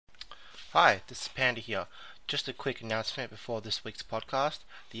Hi, this is Panda here. Just a quick announcement before this week's podcast.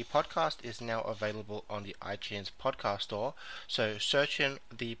 The podcast is now available on the iTunes podcast store, so search in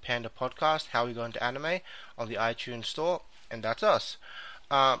the Panda Podcast, How We Go Into Anime, on the iTunes store, and that's us.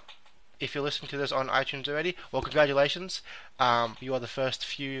 If you're listening to this on iTunes already, well, congratulations. You are the first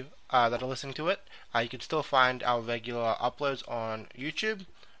few that are listening to it. You can still find our regular uploads on YouTube.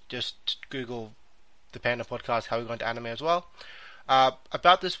 Just Google the Panda Podcast, How We Go Into Anime as well.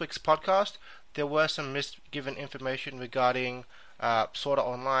 About this week's podcast, there were some misgiven information regarding Sword Art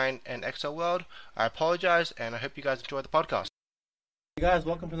Online and Exo World. I apologize, and I hope you guys enjoy the podcast. Hey guys,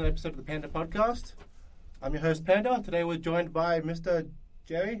 welcome to another episode of the Panda Podcast. I'm your host, Panda. Today we're joined by Mr.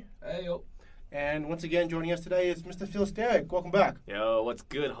 Jerry. Hey, yo. And once again, joining us today is Mr. Phil Sterick. Welcome back. Yo, what's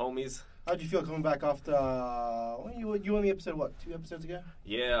good, homies? How'd you feel coming back after... you on the episode, 2 episodes ago?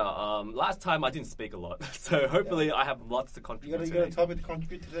 Yeah, last time I didn't speak a lot, so hopefully I have lots to contribute You got a topic to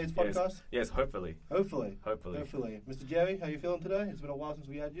contribute to today's podcast? Yes, hopefully. Hopefully. Mr. Jerry, how you feeling today? It's been a while since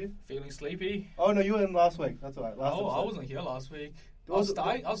we had you. Feeling sleepy? Oh, no, you were in last week. That's all right. I wasn't here last week. I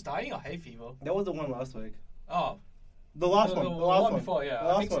was dying of hay fever. That was the one last week. Oh. The last one. The one before, yeah. The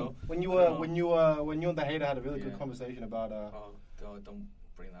last I think one. so. When you and the hater had a really good conversation about... Oh, God, don't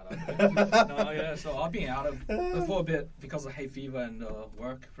bring that up. No, yeah, so I've been out of for a bit because of hay fever and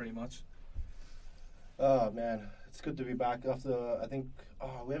work, pretty much. Oh, man. It's good to be back after, I think...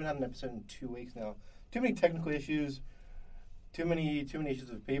 we haven't had an episode in 2 weeks now. Too many technical issues. Too many issues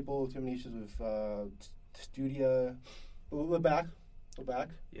with people. Too many issues with studio. But we're back.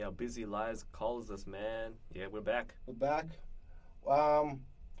 Yeah, busy lives calls us, man. Yeah, we're back. In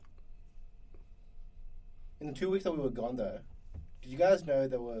the 2 weeks that we were gone, though, did you guys know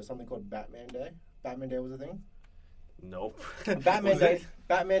there was something called Batman Day? Batman Day was a thing? Nope. Batman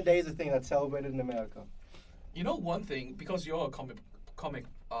Day is a thing that's celebrated in America. You know one thing, because you're a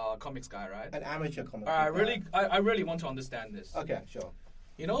comics guy, right? An amateur comic. I really want to understand this. Okay, sure.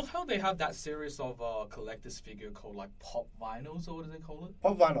 You know how they have that series of collector's figure called like pop vinyls, or what do they call it?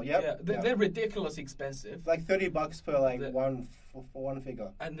 Pop vinyl, yep. Yeah, they're ridiculously expensive. Like $30 for one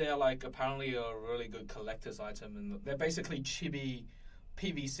figure. And they're like apparently a really good collector's item, and they're basically chibi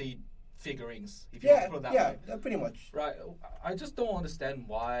PVC figurines. If you want to put it that way. Yeah, pretty much. Right. I just don't understand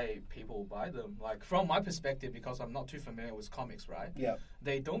why people buy them. Like from my perspective, because I'm not too familiar with comics, right? Yeah.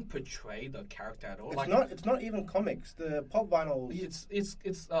 They don't portray the character at all. It's not even comics. The pop vinyls.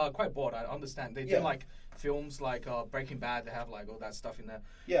 It's quite broad. I understand. They do like films like Breaking Bad. They have like all that stuff in there.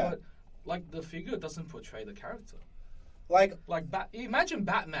 Yeah. But like the figure doesn't portray the character. Imagine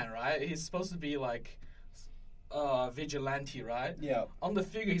Batman, right? He's supposed to be like vigilante, right? Yeah. On the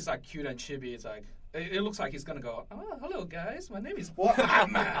figure, he's like cute and chibi. It's like it looks like he's gonna go, "Oh, hello guys, my name is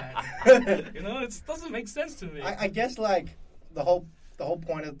Batman." It doesn't make sense to me. I guess like the whole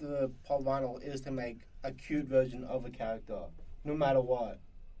point of the pop vinyl is to make a cute version of a character, no matter what.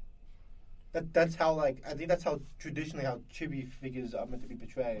 That's how I think that's how traditionally how chibi figures are meant to be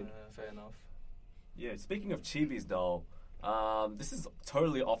portrayed. Fair enough. Yeah, speaking of chibis though, this is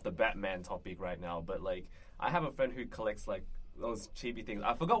totally off the Batman topic right now, but like I have a friend who collects like those chibi things.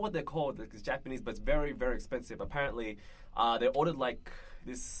 I forgot what they're called. It's Japanese, but it's very, very expensive. Apparently, they ordered like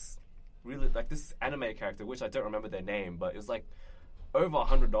this anime character, which I don't remember their name, but it was like over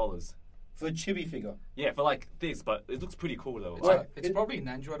 $100 for a chibi figure. Yeah, for like this, but it looks pretty cool though. It's probably an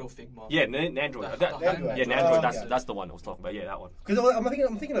Android or Figma. Yeah, Nandroid. That's the one I was talking about. Yeah, that one. Because I'm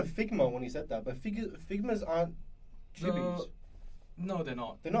thinking of Figma when you said that, but Figmas aren't chibis. No, they're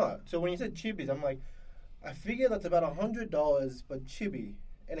not. They're not. So when you said chibis, I'm like, I figure that's about $100, but chibi,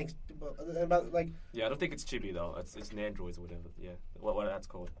 and about like. Yeah, I don't think it's chibi though. It's Nandroids or whatever. Yeah, what that's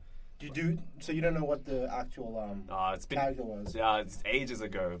called. So you don't know what the actual it's been, character was? Yeah, it's ages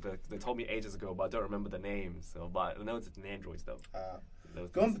ago. But they told me ages ago, but I don't rememme the name. So, but I know it's Nandroids though.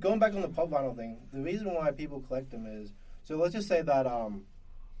 Going back on the pop vinyl thing, the reason why people collect them is let's just say that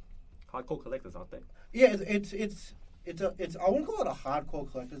hardcore collectors, aren't they? Yeah, it's I wouldn't call it a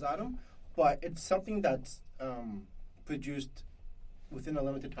hardcore collector's item, but it's something that's produced within a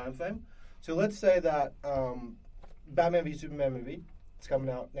limited time frame. So let's say that Batman v Superman movie, it's coming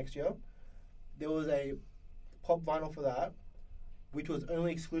out next year. There was a pop vinyl for that, which was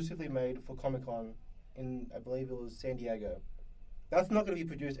only exclusively made for Comic-Con in, I believe it was San Diego. That's not going to be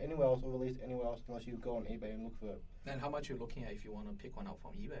produced anywhere else or released anywhere else unless you go on eBay and look for it. And how much are you looking at if you want to pick one up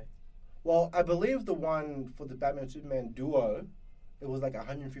from eBay? Well, I believe the one for the Batman Superman duo, it was like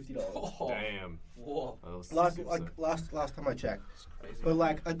 $150. Oh, damn. Whoa. Last time I checked. Crazy. But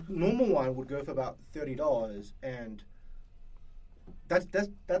like a normal one would go for about $30, and that's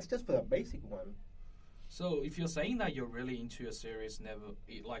just for the basic one. So if you're saying that you're really into a series,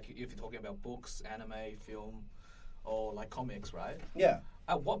 like if you're talking about books, anime, film, or like comics, right? Yeah.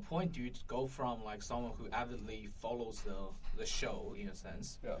 At what point do you go from like someone who avidly follows the show in a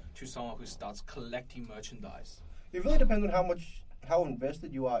sense, to someone who starts collecting merchandise? It really depends on how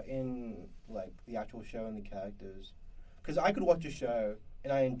invested you are in like the actual show and the characters. Because I could watch a show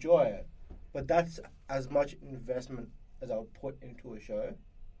and I enjoy it, but that's as much investment as I would put into a show.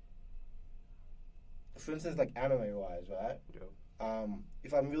 For instance, like anime-wise, right? Yeah.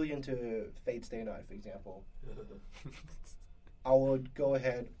 If I'm really into Fate Stay Night, for example, I would go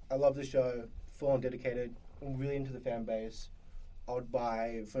ahead. I love the show, full on dedicated. I'm really into the fan base. I would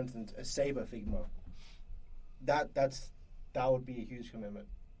buy, for instance, a Saber Figma. That would be a huge commitment.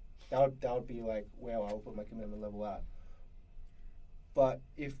 That would be like where I would put my commitment level at. But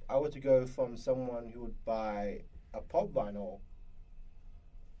if I were to go from someone who would buy a pop vinyl,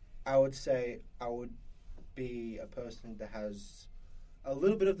 I would say I would be a person that has a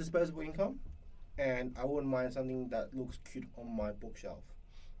little bit of disposable income, and I wouldn't mind something that looks cute on my bookshelf.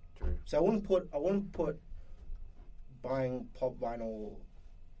 True. So I wouldn't put buying pop vinyl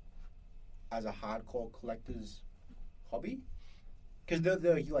as a hardcore collector's hobby, because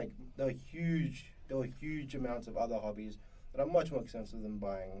there are huge amounts of other hobbies that are much more expensive than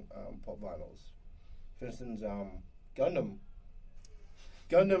buying pop vinyls. For instance, Gundam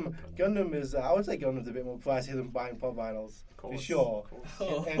is I would say Gundam's a bit more pricey than buying pop vinyls, for sure.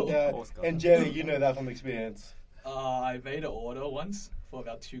 And Jerry, you know that from experience. I made an order once for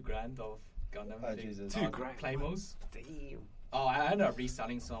about $2,000 of Gundam. Oh, Jesus. $2,000. Playmos. Damn. Oh, I ended up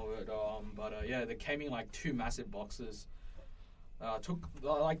reselling some of it, but yeah, they came in like 2 massive boxes. Took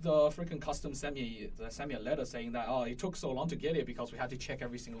like the freaking custom sent me a letter saying that it took so long to get it because we had to check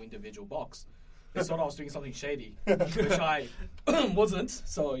every single individual box. They thought I was doing something shady, which I wasn't.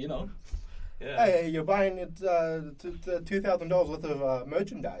 So Yeah. Hey, you're buying it $2,000 worth of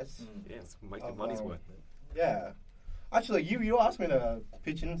merchandise. Yes, make the money's worth it. Yeah, actually, you asked me to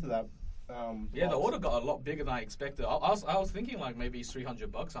pitch into that. The order got a lot bigger than I expected. I was thinking like maybe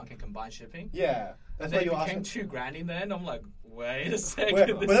 $300 I can combine shipping. Yeah, And that's then what you it became asked. $2,000 in there, and I'm like, wait a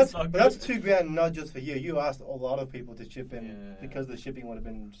second, But this is not that's good. $2,000 not just for you. You asked a lot of people to chip in because the shipping would have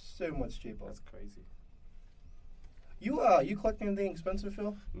been so much cheaper. That's crazy. You collecting anything expensive,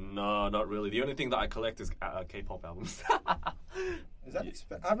 Phil? No, not really. The only thing that I collect is K-pop albums. Is that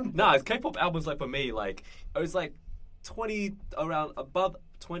expensive? I haven't. No, it's K-pop albums. Like for me, like it was like 20 around above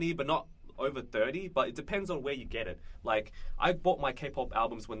 20, but not over 30. But it depends on where you get it. Like I bought my K-pop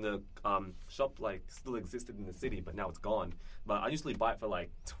albums when the shop like still existed in the city, but now it's gone. But I usually buy it for like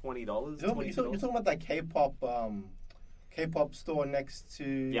 $20. You're talking about that K-pop store next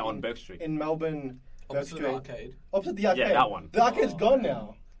to on Burke Street in Melbourne. Opposite the arcade. Opposite the arcade. Yeah, that one. The arcade's gone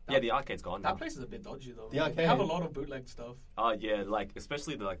now. Yeah, the arcade's gone now. That place is a bit dodgy though. The arcade. They have a lot of bootleg stuff. Yeah, like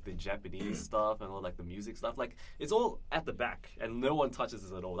especially the Japanese stuff and all like the music stuff. Like it's all at the back, and no one touches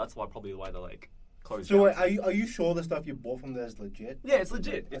it at all. That's why they're like closed. So down. wait, are you sure the stuff you bought from there is legit? Yeah, it's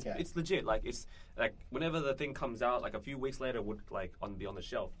legit. Okay. It's legit. Like it's like whenever the thing comes out, like a few weeks later, it would like be on the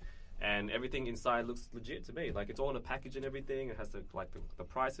shelf, and everything inside looks legit to me. Like it's all in a package and everything. It has the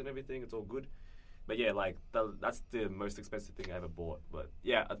price and everything. It's all good. But yeah, like that's the most expensive thing I ever bought. But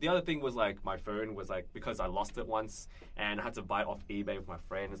yeah, the other thing was like my phone was like because I lost it once and I had to buy it off eBay with my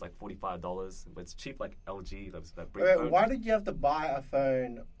friend. It's like $45, but it's cheap like LG. That brick phone. Why did you have to buy a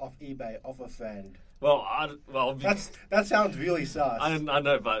phone off eBay off a friend? Well, that sounds really sus. I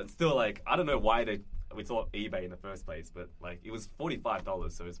know, but still, like I don't know why we thought eBay in the first place, but like it was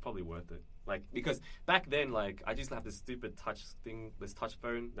 $45, so it's probably worth it. Like because back then, like I used to have this stupid touch thing, this touch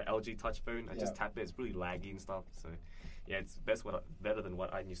phone, the LG touch phone. I just tap it; it's really laggy and stuff. So yeah, it's better than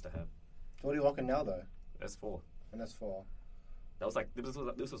what I used to have. What are you rocking now, though? S4. An S4. That was like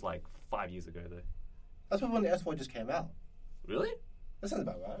this was like 5 years ago, though. That's when the S4 just came out. Really? That sounds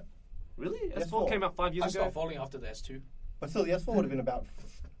about right. Really? S4 S4 came out 5 years I ago. started falling after the S2. But still, the S4 would have been about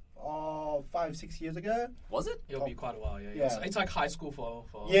 5-6 years ago. Was it? It'll be quite a while. Yeah. Yeah. It's like high school for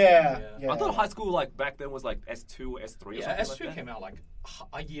Yeah. I thought high school like back then was like S2 or S3 or Yeah, something S2 like came out like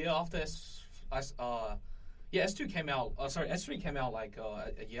a year after S2 came out. S3 came out like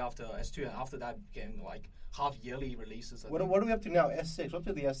a year after S2, and after that became like half yearly releases. What are we up to now? S6. What's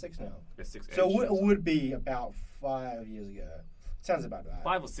to the S6 now? S6. So it would be about 5 years ago. Sounds about right.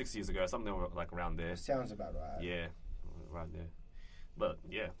 5 or 6 years ago, something like around there. Sounds about right. Yeah, around there. But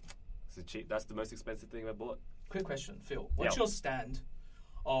yeah, it's cheap. That's the most expensive thing I bought. Quick question, Phil. What's your stand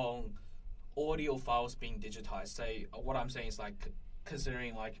on audio files being digitized? Say, what I'm saying is like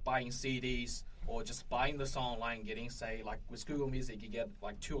considering like buying CDs or just buying the song online, getting say like with Google Music, you get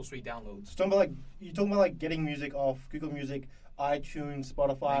like 2 or 3 downloads. You're talking about like getting music off Google Music, iTunes,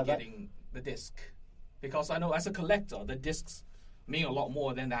 Spotify. And getting the disc, because I know as a collector, the discs mean a lot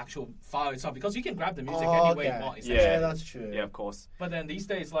more than the actual file itself, because you can grab the music any way you want. Yeah, that's true. Yeah, of course. But then these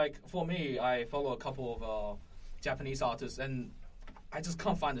days, like for me, I follow a couple of Japanese artists, and I just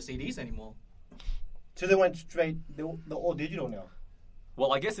can't find the CDs anymore. So they went straight. They're all digital now.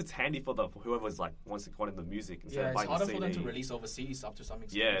 Well, I guess it's handy for whoever's like wants to quantum the music instead Yeah, of it's buying harder the for CD. them to release overseas up to some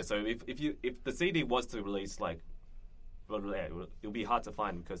extent. Yeah, so if the CD was to release like, well, yeah, it'll be hard to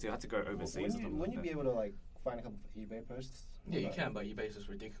find because you have to go overseas. Wouldn't you be able to like find a couple of eBay posts? Yeah, you can, but eBay is just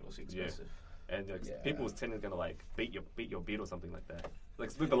ridiculously expensive. And people was tending to like beat your beat or something like that. Like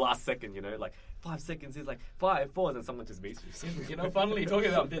with the last second, you know, like 5 seconds is like 5, 4, and someone just beats you. You know, funnily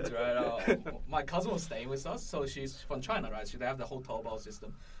talking about bits, right? My cousin was staying with us, so she's from China, right? So they have the whole Taobao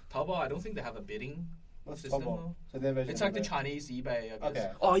system. Taobao, I don't think they have a bidding system. Taobao? So their version It's like of the it. Chinese eBay, I guess.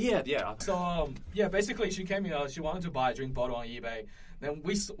 Okay. Oh yeah. So yeah, basically she came here. She wanted to buy a drink bottle on eBay. Then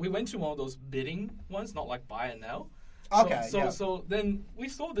we went to one of those bidding ones, not like buy it now. Okay. So then we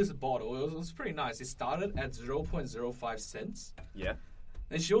saw this bottle. It was pretty nice. It started at 0.05 cents. Yeah.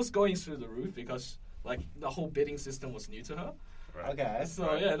 And she was going through the roof because like the whole bidding system was new to her. Right. Okay.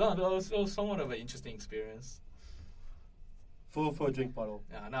 So yeah, that was somewhat of an interesting experience. For a drink bottle.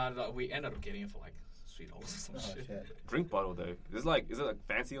 Yeah, no, we ended up getting it for like $3 or some Oh shit. shit. Drink bottle though. Is it like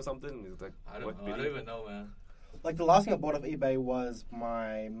fancy or something? Is it like I worth don't know. I bidding? don't even know, man. Like the last thing I bought off eBay was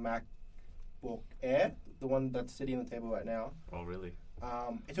my MacBook Air, the one that's sitting on the table right now. Oh really?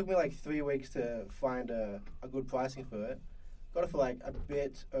 It took me like 3 weeks to find a good pricing for it. Got it for like a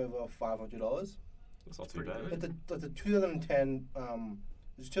bit over $500. That's not too pretty bad. good. It's a 2010.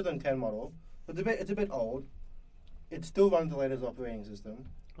 It's a 2010 model. It's a bit old. It still runs the latest operating system.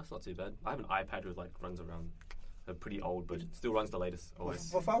 That's not too bad. I have an iPad with like runs around. They're pretty old, but it still runs the latest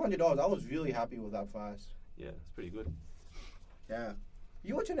OS. For $500, I was really happy with that price. Yeah, it's pretty good. Yeah.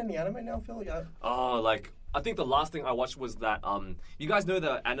 You watching any anime now, Phil? Yeah. Oh, like I think the last thing I watched was that you guys know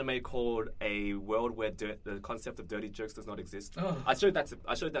the anime called A World Where the concept of dirty jokes does not exist. Oh. I showed that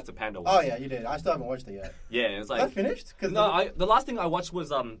to Panda. Oh Once. yeah, you did. I still haven't watched it yet. Yeah, it's Is like that finished? no, the last thing I watched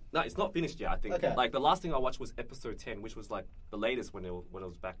was no, it's not finished yet. I think Okay. like the last thing I watched was episode 10, which was like the latest when it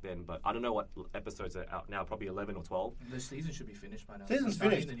was back then. But I don't know what episodes are out now. Probably 11 or 12. The season should be finished by now. Season's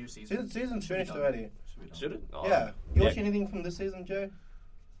Starting finished. The new season. Season's Should be finished done. already. Should be done. Should it? Oh, Yeah. You yeah. watch anything from this season, Joe?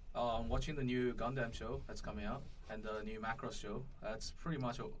 I'm watching the new Gundam show that's coming out and the new Macross show. That's pretty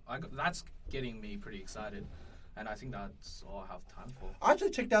much that's getting me pretty excited, and I think that's all I have time for. I actually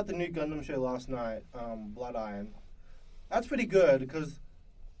checked out the new Gundam show last night, Blood Iron. That's pretty good because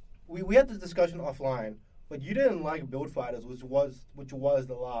we had this discussion offline, but you didn't like Build Fighters, which was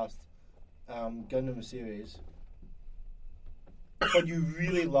the last Gundam series, but you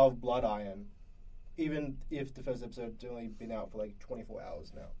really love Blood Iron, even if the first episode's only been out for like 24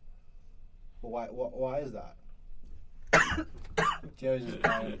 hours now. But why is that? Joe's just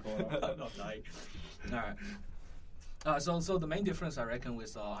dying in the corner. I'm not dying. All right. So the main difference I reckon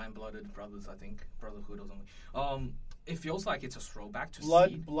with Iron-Blooded Brothers, I think Brotherhood or something. It feels like it's a throwback to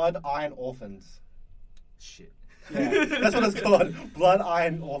Seed. Blood Iron Orphans. Shit. Yeah, that's what it's called. Blood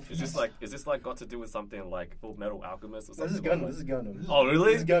Iron Orphans. Is this like got to do with something like Full Metal Alchemist or something? This is Gundam. This is Gundam. Oh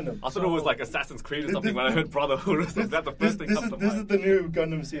really? This is Gundam. I thought it was like Assassin's Creed or something when I heard Brotherhood or something. That's the first thing comes to This is mind. the new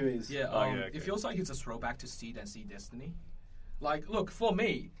Gundam series. Yeah. Okay. It feels like it's a throwback to Seed and Seed Destiny. Like, look, for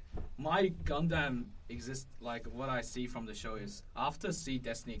me, my Gundam exists, like, what I see from the show is, after Seed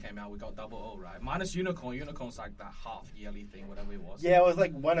Destiny came out, we got Double O, right? Minus Unicorn. Unicorn's like that half-yearly thing, whatever it was. Yeah, it was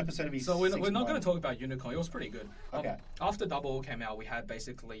like 1 episode of each. So we're not 6 going to months. talk about Unicorn. It was pretty good. Okay. After Double O came out, we had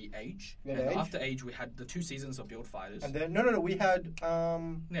basically Age. We had And Age. after Age, we had the 2 seasons of Build Fighters. And then no, we had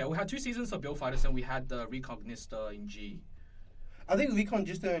Yeah, we had 2 seasons of Build Fighters, and we had the Recognista in G. I think Recon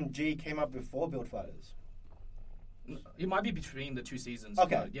Gisto and G came up before Build Fighters. It might be between the 2 seasons.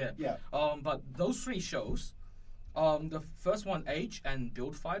 Okay. But yeah. Yeah. But those 3 shows, the first one, Age and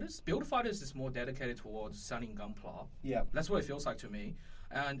Build Fighters. Build Fighters is more dedicated towards selling Gunpla. Yeah. That's what it feels like to me.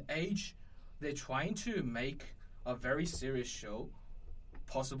 And Age, they're trying to make a very serious show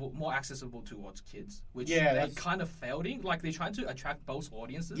more accessible towards kids, which Yeah, they that's- kind of failed in. Like, they're trying to attract both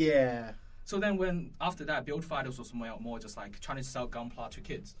audiences. Yeah. So then after that, Build Fighters was more just like trying to sell Gunpla to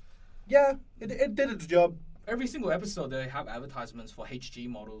kids. Yeah. It did its job. Every single episode, they have advertisements for HG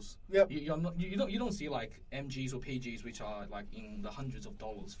models. Yep. You don't see like MGs or PGs, which are like in the hundreds of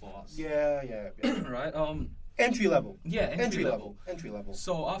dollars for us. Yeah. Right. Entry level. Yeah. Entry level. Entry level.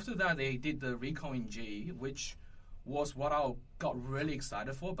 So after that, they did the Recon in G, which was what I got really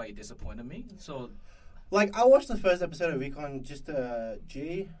excited for, but it disappointed me. So, Like, I watched the first episode of Recon just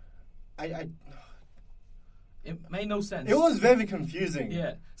G. it made no sense. It was very confusing.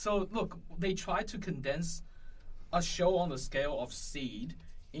 Yeah. So look, they tried to condense a show on the scale of Seed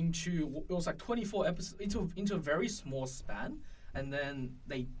into it was like 24 episodes into a very small span, and then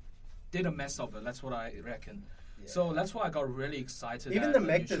they did a mess of it. That's what I reckon. Yeah. So that's why I got really excited. Even at the new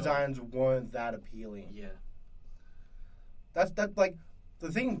mech show. designs weren't that appealing. Yeah. That's like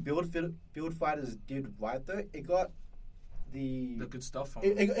the thing Build Fighters did right though. It got the good stuff from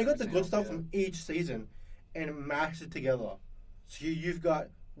it got the everything good else, stuff yeah. from each season and mashed it together. So you've got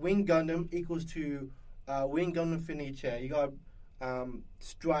Wing Gundam equals to Wing Gundam Finiche. You got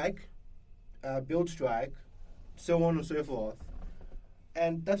Strike, Build Strike, so on and so forth.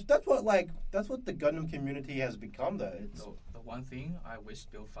 And that's what the Gundam community has become though. It's The one thing I wish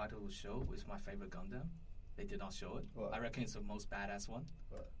Build Fighter would show was my favorite Gundam. They did not show it. What? I reckon it's the most badass one.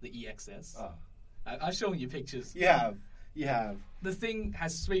 What? The EXS. Oh. I've shown you pictures. You have. The thing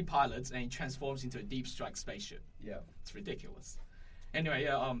has 3 pilots and it transforms into a deep strike spaceship. Yeah. It's ridiculous. Anyway,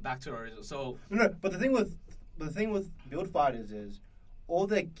 yeah. Back to the original. So No, but the thing with Build Fighters is all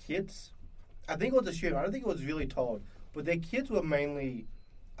their kits. I think it was a shoot. I don't think it was really told, but their kits were mainly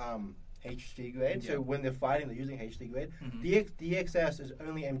HD grade. Yeah. So when they're fighting, they're using HD grade. Mhm. The XS is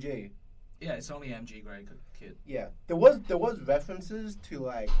only MG. yeah, it's only MG grade kit. Yeah, there was references to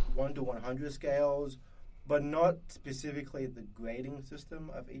like 1 to 100 scales, but not specifically the grading system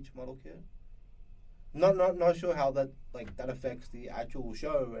of each model kit. Not sure how that affects the actual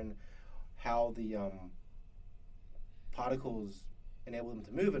show and how the particles enable them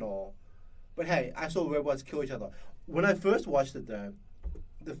to move and all. But hey, I saw robots kill each other. When I first watched it though,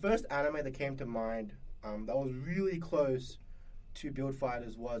 the first anime that came to mind that was really close to Build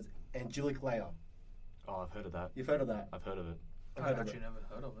Fighters was Angelic Layer. Oh, I've heard of that. You've heard of that? I've heard of it. I've I've heard of actually it. never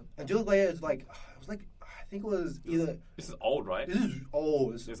heard of it. Angelic Layer is I think it was either. This is old, right? This is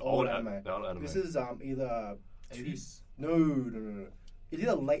old. This It's is old old anime. old anime. This is either 80s. No. It's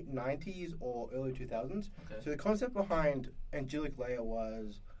either late 90s or early 2000s. Okay. So the concept behind Angelic Layer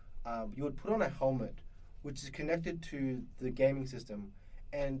was you would put on a helmet which is connected to the gaming system,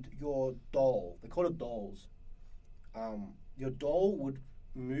 and your doll, they call it dolls, your doll would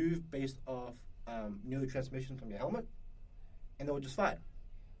move based off neurotransmission from your helmet, and they would just fight.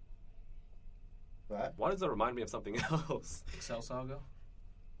 Right? Why does that remind me of something else? Excel Saga.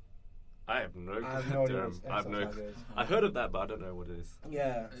 I have no I have no idea term. what I have no. Excel Saga is. I heard of that, but I don't know what it is.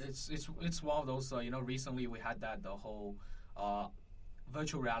 Yeah. It's one of those. Recently we had the whole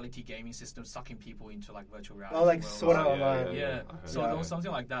virtual reality gaming system sucking people into like virtual reality. Oh, like worlds. Sword Art yeah, Online. yeah, Yeah. I heard So that. there was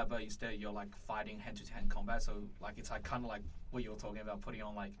something like that, but instead you're like fighting hand-to-hand combat. So like it's like kind of like what you were talking about, putting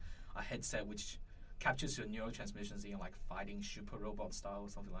on like a headset which captures your neurotransmissions in like fighting super robot style or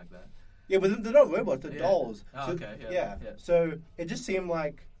something like that. Yeah, but they're not robots, they're Yeah. dolls. Oh, So- okay, yeah. So it just seemed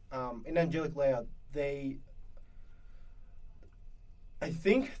like in Angelic Layer, I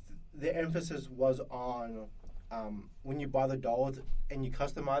think the emphasis was on when you buy the dolls and you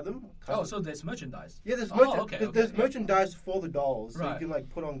customize them. Oh, so there's merchandise. Yeah, there's, okay, there's yeah. merchandise for the dolls, so you Right. can like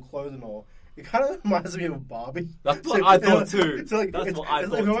put on clothes and all. It kind of reminds me of Barbie. That's what I thought too. So like, That's what I it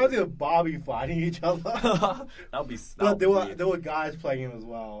thought reminds too. me of Barbie fighting each other. That'll be. But there weird. were guys playing it as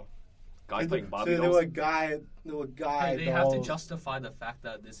well. guys playing Barbie So there dolls. were guy Hey, they have to dolls. justify the fact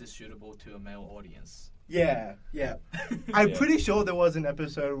that this is suitable to a male audience. Yeah. I'm Yeah. pretty sure there was an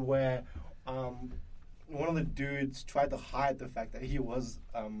episode where one of the dudes tried to hide the fact that he was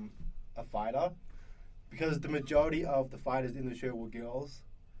a fighter, because the majority of the fighters in the show were girls.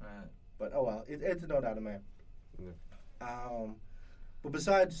 Right. But oh well, it's an old anime. Yeah. But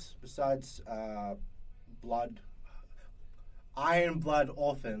besides Blood, Iron Blood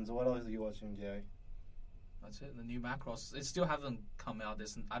Orphans, what else are you watching, Jerry? That's it. The new Macross. It still hasn't come out.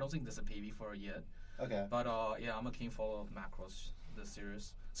 I don't think there's a PV for it yet. Okay. But yeah, I'm a keen follower of Macross, the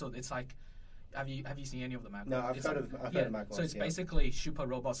series. So it's like, have you seen any of the Macross? No, I've It's heard like- of Macross. So it's yeah. basically Super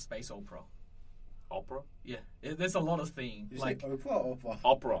Robot Space Opera. Opera. Yeah, there's a lot of things. Did you Like say Oprah or Oprah?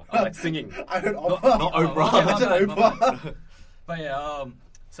 Opera. I like singing. I heard Not Oprah. Oprah. okay, I said my bad. Oprah. But yeah,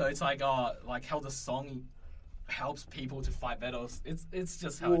 so it's like how the song helps people to fight battles. It's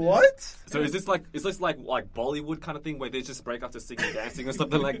just how it is. What? So is this like Bollywood kind of thing where they just break out to singing, dancing, or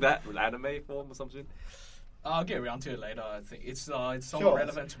something like that, with anime form or something? I'll get around to it later. I think it's somewhat Sure.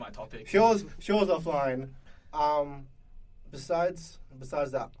 relevant to my topic. Shows offline. Besides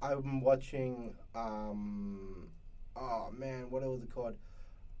that, I'm watching. Oh man, what was it called?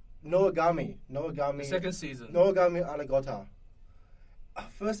 Noogami. The second season. Noogami Aragota.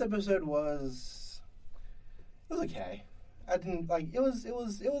 First episode was. was okay. I didn't like it was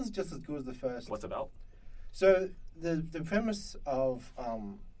just as good as the first. What's about? So the premise of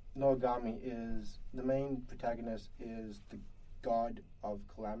Noragami is the main protagonist is the god of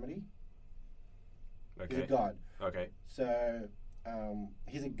calamity. Okay. He's a god. Okay. So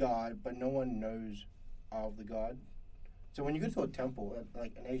he's a god, but no one knows of the god. So when you go to a temple,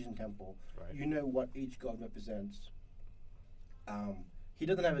 like an Asian temple, Right. you know what each god represents. He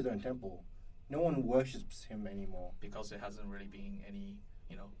doesn't have his own temple. No one worships him anymore. Because there hasn't really been any,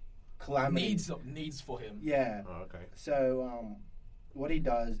 Calamity. needs for him. Yeah. Oh, okay. So what he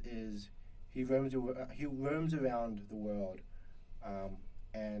does is he roams around the world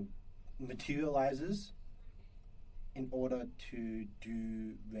and materializes in order to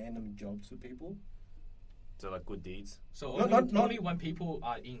do random jobs for people. So like good deeds. So Not- only when people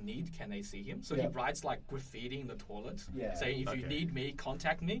are in need can they see him. So he Yeah. writes like graffiti in the toilet, Yeah. saying if you Okay. need me,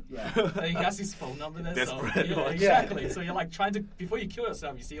 contact me. Yeah. He has his phone number there. Desperate, So, yeah, like- exactly. So you're like trying to before you kill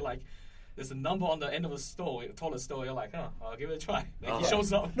yourself, you see like there's a number on the end of a store, toilet store. You're like, I'll give it a try. Then he Uh-huh.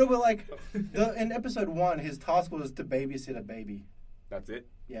 shows up. No, but like in episode 1, his task was to babysit a baby. That's it.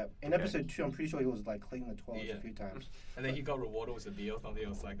 Yeah. In Okay. episode 2, I'm pretty sure he was like cleaning the toilets Yeah. a few times. And then he got rewarded with a deal. Something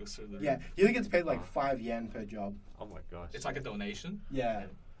else like goes through the. Yeah. He only gets paid like 5 yen per job. Oh my gosh. It's like a donation. Yeah.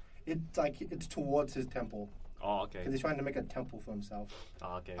 It's towards his temple Oh, okay. because he's trying to make a temple for himself.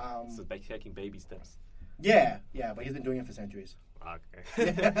 Oh, okay. So by taking baby steps. Yeah. But he's been doing it for centuries.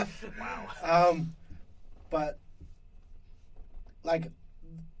 Okay. Wow. But like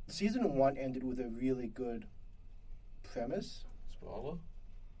season 1 ended with a really good premise. Spoiler.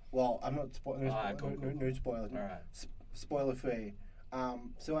 Well, I'm not spoiling. Cool. No spoilers. All right. Spoiler free.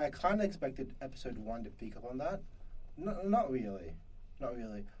 So I kind of expected episode 1 to pick up on that. No, not really.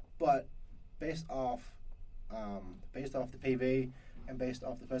 But based off the PV and based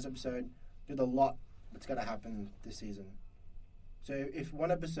off the first episode, there's a lot that's gonna happen this season. So if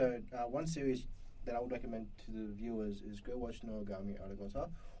one series that I would recommend to the viewers is go watch Noragami Aragota,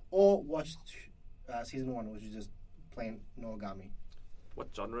 or watch season 1, which is just plain Noragami. What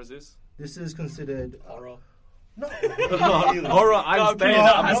genre is this? This is considered Horror. not really. Horror. I'm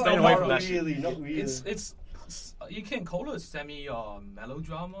not staying away from that shit. Not really. It's you can call it a semi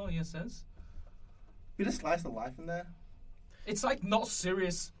melodrama in a sense. Bit of slice of life in there. It's like not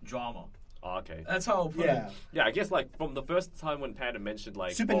serious drama. Oh, okay. That's how I'll put Yeah. it. Yeah, I guess like from the first time when Panda mentioned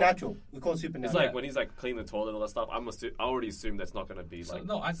like Supernatural. We call it It's supernatural. like when he's like cleaning the toilet and all that stuff. I already assume that's not gonna be So, like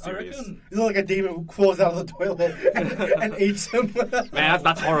no, I serious. reckon. It's not like a demon who crawls out of the toilet and eats him. Man,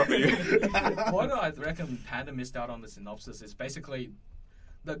 that's horror for you. What I reckon Panda missed out on the synopsis is basically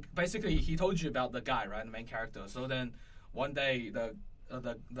he told you about the guy, right, the main character. So then one day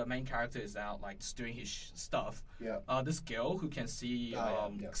the main character is out like just doing his stuff. Yeah. This girl who can see Yeah.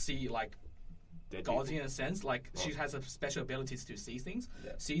 see like Dead gods people. in a sense, like she Oh. has a special abilities to see things,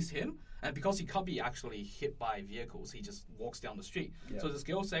 Yeah. sees him, and because he can't be actually hit by vehicles, he just walks down the street. Yeah. So this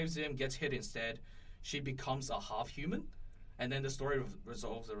girl saves him, gets hit instead. She becomes a half human, and then the story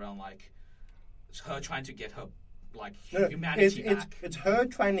resolves around like her trying to get her like No, humanity back. it's her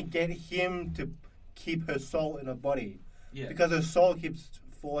trying to get him to keep her soul in her body. Yeah. Because her soul keeps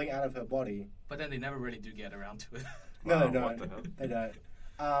falling out of her body. But then they never really do get around to it. No, Wow, they what don't. the hell? They don't.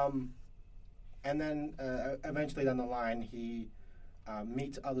 And then eventually down the line, he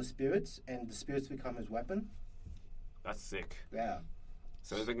meets other spirits, and the spirits become his weapon. That's sick. Yeah.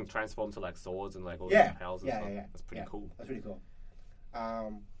 So they can transform to like swords and like all Yeah. different powers and Yeah, stuff. yeah. That's pretty Yeah. cool. That's pretty cool.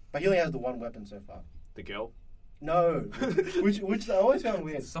 But he only has the one weapon so far. The girl. No, which I always found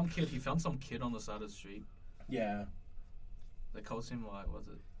weird. He found some kid on the side of the street. Yeah, They calls him what was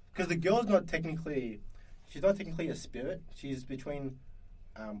it? because the girl's not technically, she's not technically a spirit. She's between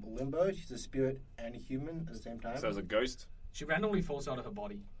limbo. She's a spirit and a human at the same time. So as a ghost. She randomly falls out of her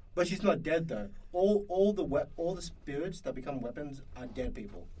body. But she's not dead though. All the spirits that become weapons are dead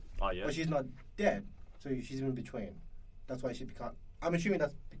people. Oh yeah. But she's not dead, so she's in between. That's why she can't. I'm assuming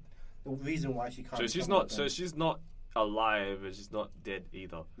that's the reason why she can't. So she's become a not. weapon. So she's not alive, but she's not dead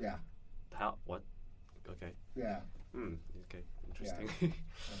either. Yeah, How? What? Okay. yeah. Hmm. Okay. Interesting.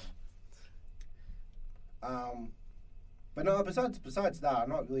 But no. Besides that, I'm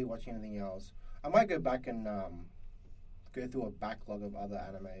not really watching anything else. I might go back and go through a backlog of other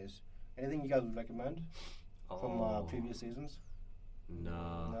animes. Anything you guys would recommend from previous seasons? No.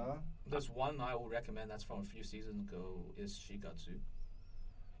 No. There's one I will recommend that's from a few seasons ago is Shigatsu.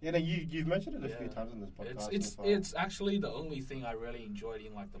 Yeah, no, you've mentioned it a few Yeah. times in this podcast. It's so far. it's actually the only thing I really enjoyed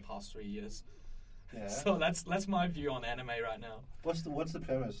in like the past 3 years. Yeah. So that's my view on anime right now. What's the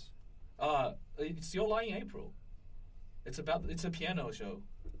premise? It's Your Lying April. It's a piano show.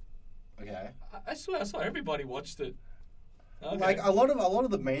 Okay. I swear I saw everybody watched it. Okay. Like a lot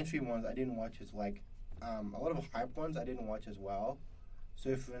of the mainstream ones I didn't watch as like a lot of hype ones I didn't watch as well.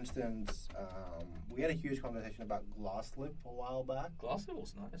 So for instance, we had a huge conversation about Glass Lip a while back. Glass Lip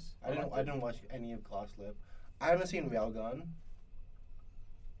was nice. I didn't watch any of Glass Lip. I haven't seen Railgun.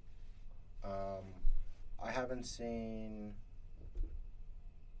 I haven't seen.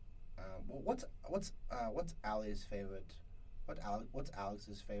 What's Ali's favorite? What's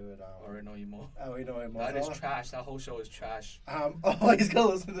Alex's favorite? Orinoimo. Orinoimo. That is trash. That whole show is trash. He's gonna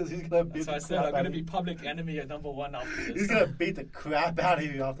listen to this. He's gonna beat That's the why I said crap I'm gonna out be of public enemy at number 1 after this. He's gonna beat the crap out of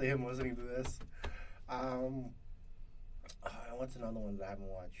you after him listening to this. What's another one that I haven't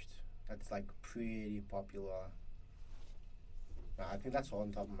watched? That's like pretty popular. No, I think that's all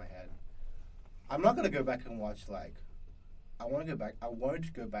on top of my head. I'm not gonna go back and watch like. I won't go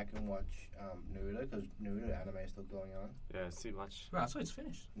back and watch Naruto because Naruto anime is still going on. Yeah, it's too much. Right, so it's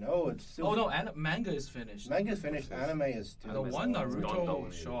finished. No, it's still. Oh no, manga is finished. Manga's finished. Anime is still. The one Naruto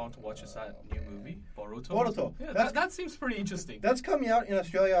Gundam. show I want to watch is that new movie, Boruto. Boruto. Yeah, that seems pretty interesting. That's coming out in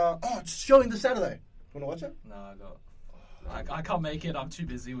Australia. Oh, it's showing this Saturday. You wanna watch it? No, I can't make it. I'm too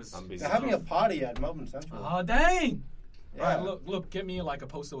busy with. I'm busy. They're having a party at Melbourne Central. Oh dang! Yeah. Right, look, get me like a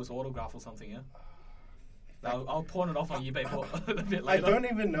poster with autograph or something, yeah. I'll pawn it off on eBay for a bit I later. don't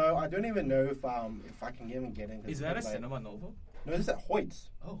even know if I can even get in. Is that a Cinema Nova? No, this is at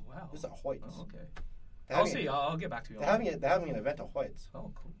Hoyt's. Oh wow. This is at Hoyt's. Oh, okay. They're I'll having see. I'll get back to you. They're having an event at Hoyt's.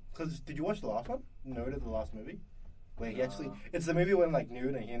 Oh cool. Because did you watch the last one? Noted the last movie, where he Nah. actually it's the movie when like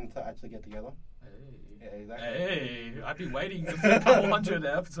Nude and him to actually get together. Hey. Yeah, exactly. Hey, I've been waiting for a couple hundred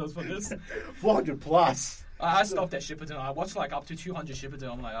episodes for this. 400 plus. I stopped at Shippuden. I watched like up to 200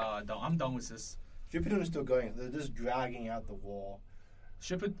 Shippuden. I'm like, I'm done with this. Shippuden is still going. They're just dragging out the war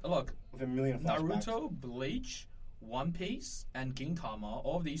Shippuden, look, with a million flashbacks. Naruto, Bleach, One Piece, and Gintama,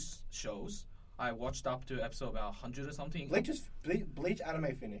 all of these shows, I watched up to episode about 100 or something. Bleach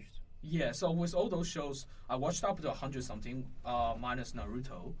anime finished. Yeah, so with all those shows, I watched up to 100 something, minus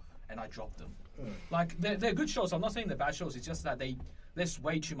Naruto, and I dropped them. Like, they're good shows. I'm not saying they're bad shows. It's just that there's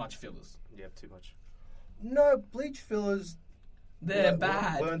way too much fillers. Yeah, too much. No, Bleach fillers. They're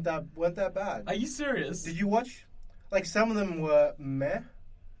bad. Weren't that bad? Are you serious? Did you watch? Like some of them were meh.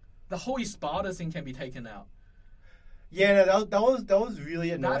 The whole Espada thing can be taken out. Yeah, no, that was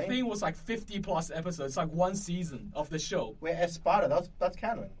really annoying. That thing was like 50 plus episodes, like one season of the show. Where Espada, that's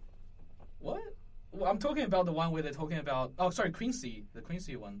canon. What? Well, I'm talking about the one where they're talking about. Oh, sorry, Quincy, the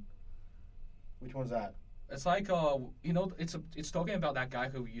Quincy one. Which one's that? It's like it's talking about that guy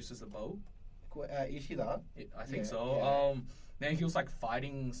who uses the bow. Ishida. I think Yeah, so. yeah. Then he was like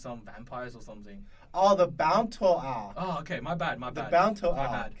fighting some vampires or something. Oh, the Bountor arc. Oh, okay, my bad. The Bountor My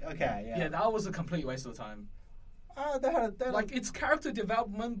arc. bad. Okay, yeah. Yeah, that was a complete waste of time. They It's character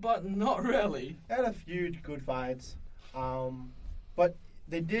development, but not really. had a few good fights, but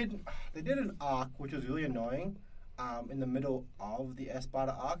they did an arc which was really annoying. In the middle of the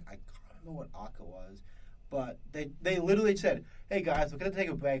Espada arc, I can't remember what arc it was, but they literally said, "Hey guys, we're gonna take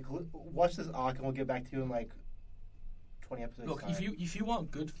a break. Watch this arc, and we'll get back to you in like 20 episodes." Look, time." if you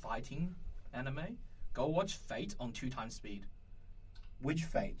want good fighting anime, go watch Fate on 2x speed. Which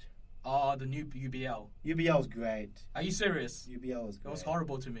Fate? The new UBL. UBL was great. Are you serious? UBL was It great. was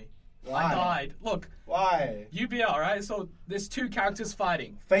horrible to me. Why? I died. Look, Why? UBL, right? So there's two characters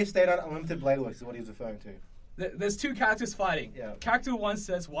fighting. Fate stayed on Unlimited Blade Works is what he was referring to. There's two characters fighting. Yeah. Character 1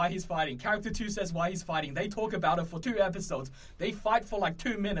 says why he's fighting. Character 2 says why he's fighting. They talk about it for 2 episodes. They fight for like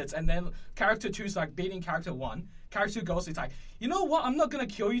 2 minutes, and then character 2's like beating character 1. Character 2 goes, it's like, you know what? I'm not gonna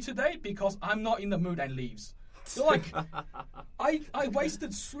kill you today because I'm not in the mood, and leaves. You're like, I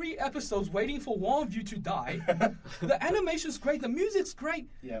wasted 3 episodes waiting for one of you to die. The animation's great. The music's great.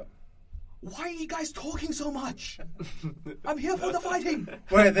 Yeah. Why are you guys talking so much? I'm here for the fighting.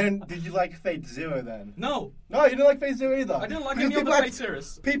 Wait, then did you like Fate Zero then? No, No, you didn't like Fate Zero either. I didn't like Because any of the people Fate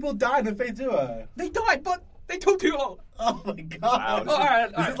series. People died in Fate Zero. They died, but they took too long. Oh my god. Wow, this,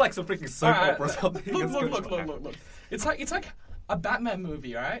 Alright, this is like some freaking soap Alright, opera or something. Look, It's look, good. look, look. It's like a Batman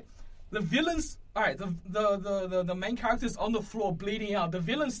movie, alright? The villains, alright, the main character's on the floor bleeding out. The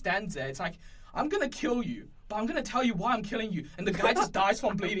villain stands there. It's like, I'm gonna kill you, but I'm gonna tell you why I'm killing you. And the guy just dies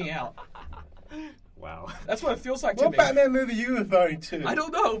from bleeding out. Wow. That's what it feels like to What me. Batman movie are you referring to? I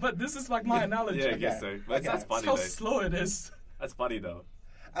don't know, but this is like my analogy. Yeah, I guess so. Okay. But that's That's funny how though. slow it is. That's funny though.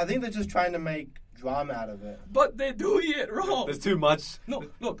 I think they're just trying to make drama out of it. But they're doing it wrong. There's too much. No,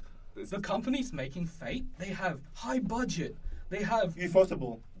 look, the companies making Fate, they have high budget. They have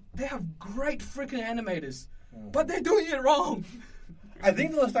Ufotable. great freaking animators. But they're doing it wrong. I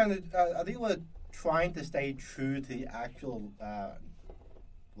think they were trying to stay true to the actual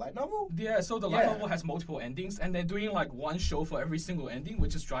light novel? Yeah, so the light Yeah. novel has multiple endings, and they're doing like one show for every single ending,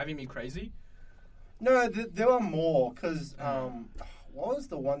 which is driving me crazy. No, there are more because what was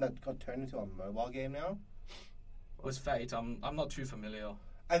the one that got turned into a mobile game now? With Fate, I'm not too familiar.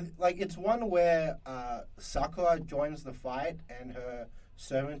 It's one where Sakura joins the fight and her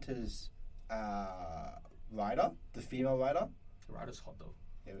servant is Ryder, the female Ryder. Rider's hot though.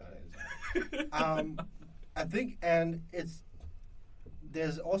 Yeah, that is. I think, and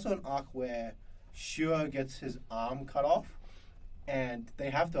there's also an arc where Shuro gets his arm cut off, and they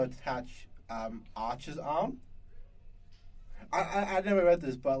have to attach Archer's arm. I never read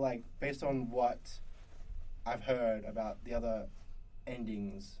this, but like based on what I've heard about the other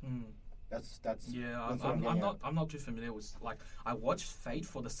endings, that's Yeah, that's what I'm not too familiar with, like, I watched Fate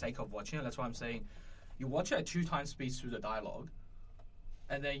for the sake of watching it. That's why I'm saying you watch it at 2 times speed through the dialogue,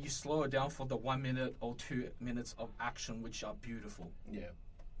 and then you slow it down for the 1 minute or 2 minutes of action, which are beautiful. Yeah.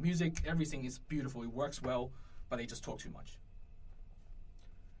 Music, everything is beautiful. It works well, but they just talk too much.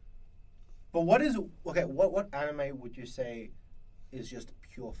 But what anime would you say is just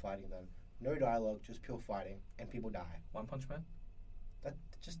pure fighting then? No dialogue, just pure fighting, and people die. One Punch Man? That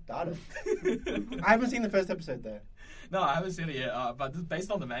just started. I haven't seen the first episode though. No, I haven't seen it yet. But based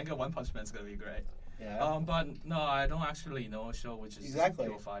on the manga, One Punch Man's gonna be great. Yeah. But no, I don't actually know a show which is Exactly.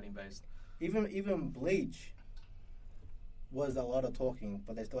 pure fighting based. Even Bleach was a lot of talking,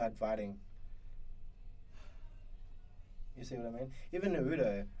 but they still had fighting. You see what I mean? Even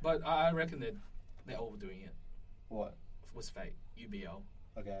Naruto. But I reckon that they're overdoing it. What? With Fate, UBL.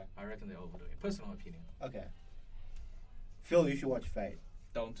 Okay. I reckon they're overdoing it. Personal opinion. Okay. Phil, you should watch Fate.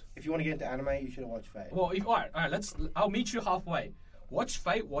 Don't. If you want to get into anime, you should watch Fate. Well, alright, I'll meet you halfway. Watch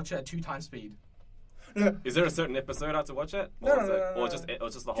Fate, watch it at 2 times speed. No, Is there a certain episode out to watch it? No, Or is no, it- no, no, or no.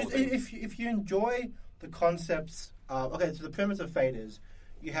 just the whole just thing? if you enjoy the concepts, okay. So the premise of Fate is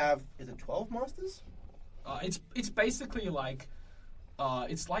you have 12 masters? It's basically like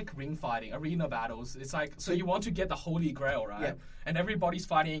it's like ring fighting, arena battles. It's like, so you want to get the Holy Grail, right? Yeah. And everybody's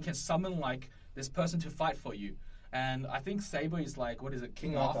fighting. You can summon like this person to fight for you. And I think Saber is like, what is it,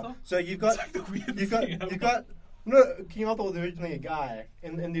 King Arthur? So you've got It's like the weirdest you've got thing ever. you've got no King Arthur was originally a guy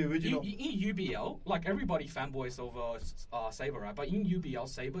in the original. In UBL, like everybody fanboys over Saber, right? But in UBL,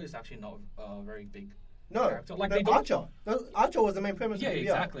 Saber is actually not very big. No, character. Like no, they don't- Archer. No, Archer was the main premise. Yeah, of UBL.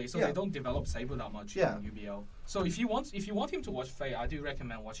 exactly. So Yeah. they don't develop Saber that much Yeah. in UBL. So if you want him to watch Fate, I do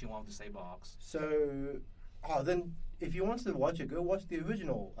recommend watching one of the Saber arcs. So, then if you want to watch it, go watch the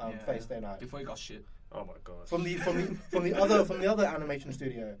original Fate Stay Night Before he got shit. Oh my god. from the other animation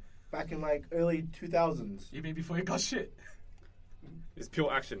studio back in like early 2000s. You mean before he got shit? It's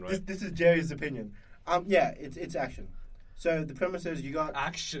pure action, right? This is Jerry's opinion. Yeah, it's action. So the premise is you got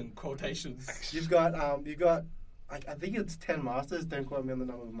Action quotations. you've got I think it's 10 masters. Don't quote me on the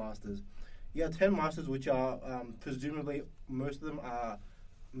number of masters. You have 10 masters, which are presumably most of them are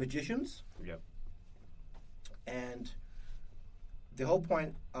magicians, Yep. and the whole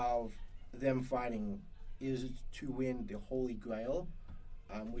point of them fighting is to win the Holy Grail,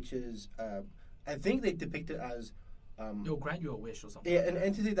 which is I think they depict it as It'll grant you a wish or something. an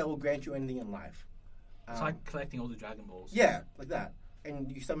entity that will grant you anything in life. It's like collecting all the Dragon Balls. Yeah, like that.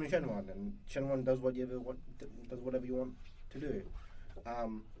 And you summon Shenron, and Shenron does whatever you want to do.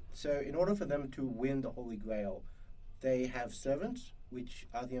 So in order for them to win the Holy Grail, they have servants, which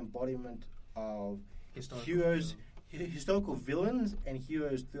are the embodiment of historical villains and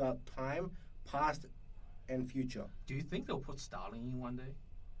heroes throughout time, past and future. Do you think they'll put Stalin in one day?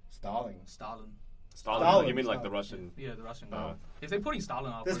 Stalin. Stalin. Stalin. You mean like Stalin. the Russian? Yeah, the Russian guy. If they're putting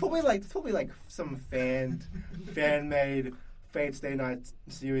Stalin out, There's probably like some fan made Fate Stay Night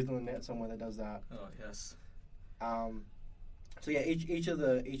series on the net somewhere that does that. Oh yes. So yeah, each of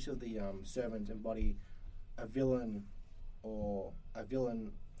the servants embody a villain or a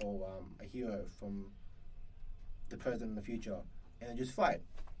hero from the present and the future, and they just fight.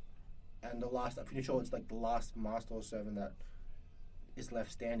 And I'm pretty sure it's like the last master or servant that is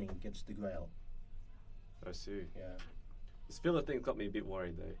left standing gets the Grail. I see. Yeah. This filler thing got me a bit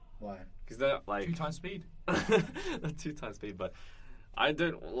worried though. Why? Because they're like 2 times speed. not 2 times speed, but I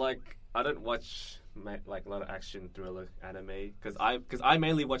don't watch like a lot of action thriller anime because I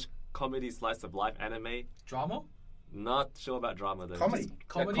mainly watch comedy slice of life anime. Drama. Not sure about drama though. Comedy. Just-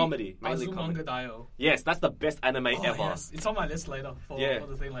 Comedy. comedy, mainly Azumanga comedy. Daioh. Yes, that's the best anime Oh, ever. yes. It's on my list later for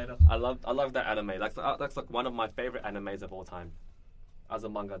the thing later. I love that anime. That's like one of my favorite animes of all time.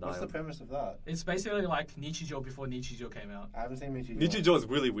 Azumanga What's the Daioh. premise of that? It's basically like Nichijou before Nichijou came out. I haven't seen Nichijou. Nichijou is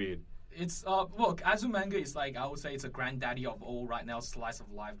really weird. It's look, Azumanga is like, I would say it's a granddaddy of all right now slice of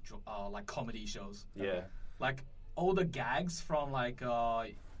life like comedy shows. Yeah. Like all the gags from like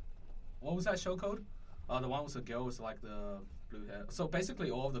what was that show called? The one with the girl with like the blue hair. So basically,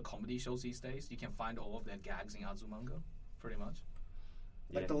 all of the comedy shows these days, you can find all of their gags in Azumanga, pretty much.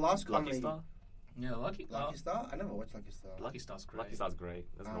 Like the last Lucky comedy. Star. Yeah, Lucky Star? I never watched Lucky Star. Lucky Star's great. Lucky Star's great.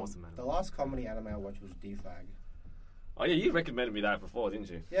 That's an awesome anime. The last comedy anime I watched was Defag. Oh yeah, you recommended me that before, didn't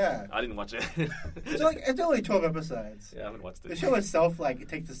you? Yeah. I didn't watch it. It's only 12 episodes. Yeah, I haven't watched The it. show itself, like, it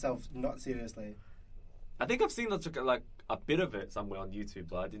takes itself not seriously. I think I've seen like a bit of it somewhere on YouTube,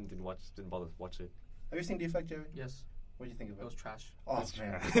 but I didn't bother to watch it. Have you seen Defag, Jerry? Yes, What do you think of it it? was trash. Oh,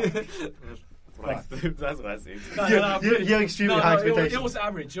 man. That's what I see. You're extremely high expectations. It was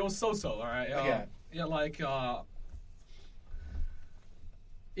average. It was so-so, alright? Okay. Yeah, like,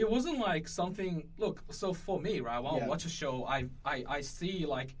 it wasn't like something. Look, so for me, right, when I watch a show, I see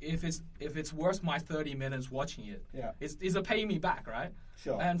like if it's worth my 30 minutes watching it, is it paying me back, right?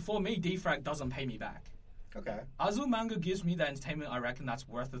 Sure. And for me, Defrag doesn't pay me back. Okay. Azumanga gives me the entertainment I reckon that's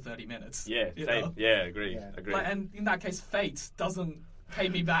worth the 30 minutes. Yeah, you same. know? Yeah, agree. Yeah. Agree. Like, and in that case, Fate doesn't pay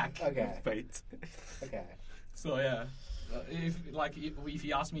me back. Okay. Fate. Okay. So yeah, if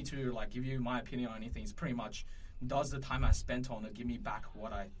you ask me to like give you my opinion on anything, it's pretty much does the time I spent on it give me back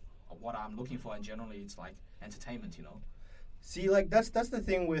what I'm looking for, and generally it's like entertainment, you know. See, like that's the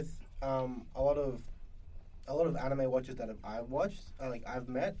thing with a lot of anime watchers that I've watched, I've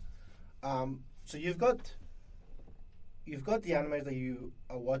met. So you've got the animes that you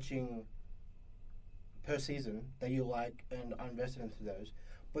are watching per season that you like and are invested into those,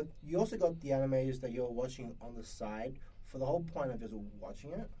 but you also got the animes that you're watching on the side for the whole point of just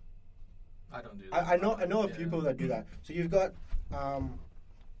watching it. I don't do that. I know a few people that do that. So you've got I'm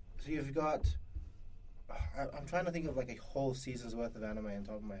trying to think of like a whole season's worth of anime on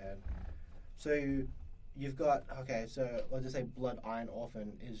top of my head. So you've got, okay, so let's just say Blood, Iron,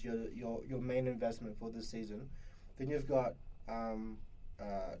 Orphan is your main investment for this season. Then you've got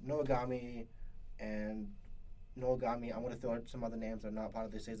Noragami and Noragami. I'm going to throw out some other names that are not part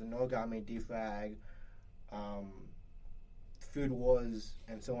of this season. Noragami, Defrag, Food Wars,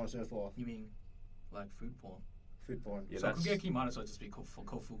 and so on and so forth. You mean like food porn? Food porn. Yeah, so Kugeki might as well just be called food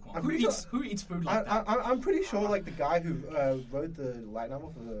porn. I'm Who eats food like that? I'm pretty sure like the guy who wrote the light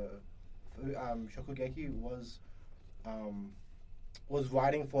novel for the Shokugeki was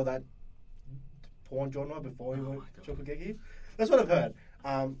writing for that porn genre before he wrote Shokugeki. That's what I've heard.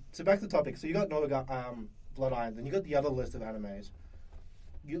 So back to the topic. So you got Blood Iron, then you got the other list of animes.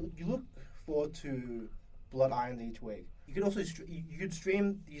 You look forward to Blood Iron each week. You could also you could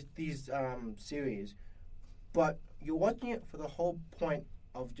stream these series, but you're watching it for the whole point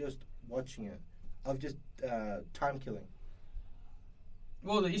of just watching it, of just time killing.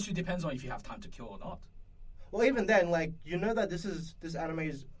 Well, the issue depends on if you have time to kill or not. Well, even then, like, you know that this anime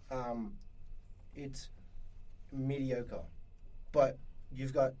is it's mediocre, but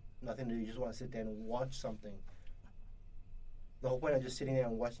you've got nothing to do. You just want to sit there and watch something. The whole point of just sitting there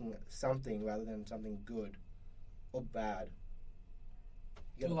and watching something rather than something good or bad.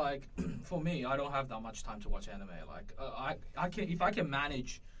 Like, for me, I don't have that much time to watch anime. Like, I can, if I can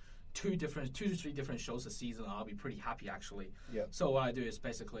manage 2 to 3 different shows a season, I'll be pretty happy actually. Yeah. So what I do is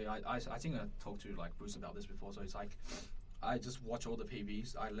basically, I think I talked to like Bruce about this before. So it's like, I just watch all the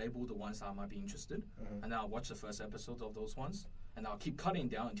PVs. I label the ones that I might be interested, and then I'll watch the first episode of those ones, and I'll keep cutting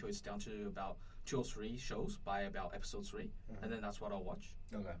down until it's down to about 2 or 3 shows by about episode 3, and then that's what I'll watch.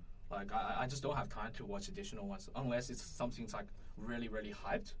 Okay. Like, I just don't have time to watch additional ones unless it's something like really, really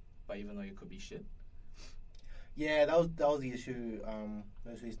hyped, but even though it could be shit. Yeah, that was the issue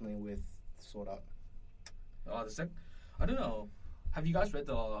most recently with Sword Art. I don't know. Have you guys read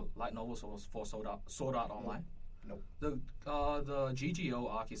the light novels for Sword Art Online? Nope. The GGO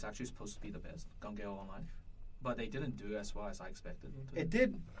arc is actually supposed to be the best, Gungeo Online, but they didn't do as well as I expected them to. It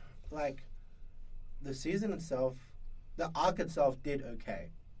did, like, the season itself, the arc itself did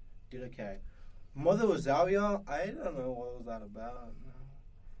okay. Mother Rosaria, I don't know what was that about.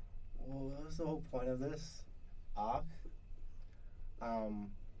 What was the whole point of this arc? And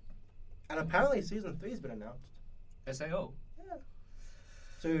apparently season 3 has been announced. SAO. Yeah.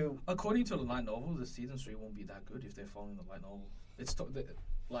 So according to the light novel, the season 3 won't be that good if they're following the light novel. It's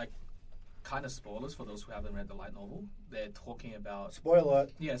like kind of spoilers for those who haven't read the light novel. They're talking about spoiler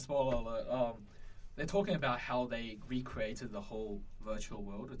alert. Yeah, spoiler alert. They're talking about how they recreated the whole virtual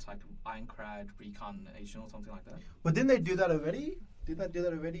world. It's like Aincrad reincarnation or something like that. But didn't they do that already? Didn't they do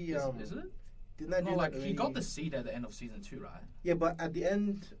that already? Is it? Didn't they do like that already? he got the seed at the end of season 2, right? Yeah, but at the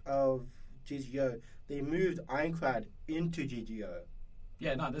end of GGO, they moved Aincrad into GGO.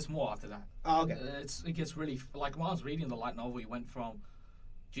 Yeah, no, there's more after that. Oh, okay. It gets really like when I was reading the light novel, it went from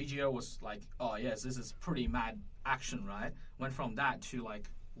GGO was like, oh yes, this is pretty mad action, right? Went from that to like,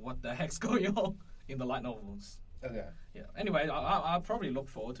 what the heck's going on in the light novels? Okay. Yeah. Anyway, I'll probably look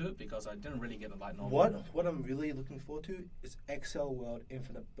forward to it because I didn't really get a light novel. What I'm really looking forward to is XL World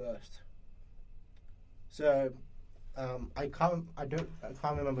Infinite Burst. So, I can't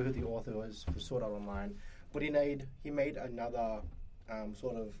remember who the author was for Sword Art Online, but he made another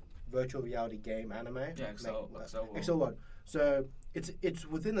sort of virtual reality game anime. Yeah, XL World. So it's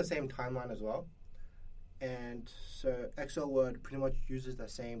within the same timeline as well. And so XL World pretty much uses the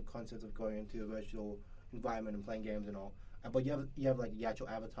same concept of going into a virtual environment and playing games and all. But you have like the actual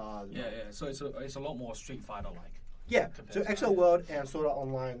avatars. Yeah. So it's a lot more Street Fighter like. Yeah. So XL World and Sword Art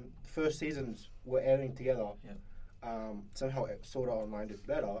Online first seasons were airing together. Yeah. Somehow Sword Art Online did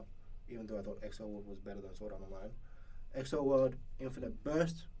better, even though I thought XL World was better than Sword Art Online. XL World Infinite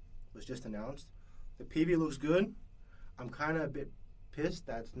Burst was just announced. The PV looks good. I'm kind of a bit pissed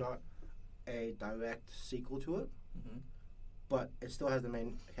that it's not a direct sequel to it, but it still has the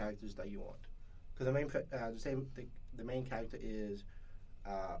main characters that you want. Because the main character is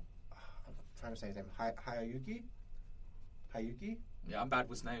I'm trying to say his name, Hayuki. Yeah, I'm bad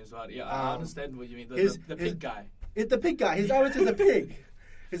with names, but yeah, I understand what you mean. The pig guy. It's the pig guy. His avatar's a pig.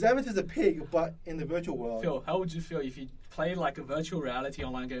 His avatar's a pig, but in the virtual world. Phil, how would you feel if you played like a virtual reality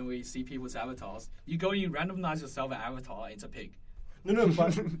online game where you see people's avatars? You go and you randomize yourself an avatar, it's a pig. No,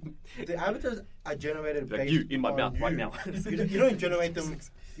 but the avatars are generated Like based you in my on mouth you. right now. You don't generate them.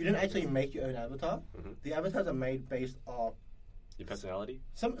 You don't actually make your own avatar. The avatars are made based off Your personality?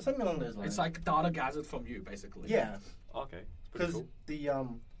 something along those lines. It's like data gathered from you, basically. yeah, Okay. Pretty because cool. the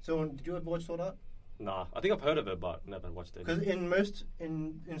So did you ever watch Sword Art? Nah, I think I've heard of it, but never watched it. Because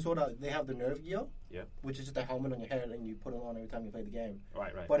in Sword Art they have the nerve gear, Yeah. which is just a helmet on your head and you put it on every time you play the game.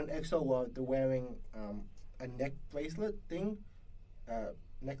 Right. But in XL World they're wearing a neck bracelet thing.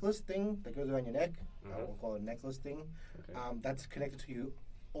 Necklace thing that goes around your neck. We'll call it a necklace thing. Okay. That's connected to you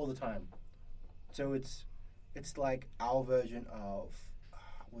all the time. So it's like our version of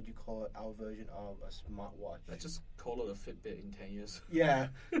what do you call it? Our version of a smartwatch. Let's just call it a Fitbit in 10 years. Yeah,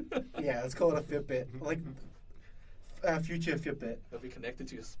 let's call it a Fitbit, like future Fitbit. It'll be connected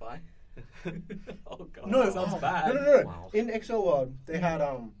to your spine. Oh god, No, that sounds bad. No. Wow. In XL World, they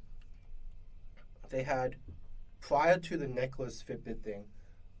had prior to the necklace Fitbit thing.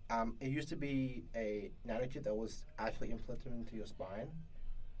 It used to be a nanochip that was actually implanted into your spine.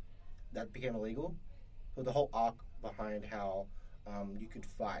 That became illegal. So the whole arc behind how you could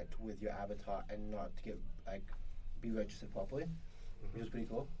fight with your avatar and not get be registered properly, which was pretty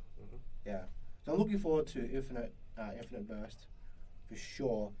cool. Yeah. So I'm looking forward to Infinite Burst for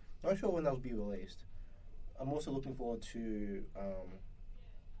sure. Not sure when that will be released. I'm also looking forward to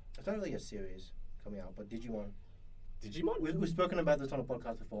it's not really a series coming out, but Digimon. We've spoken about this on a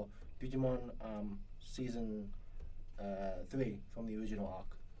podcast before. Digimon season 3 from the original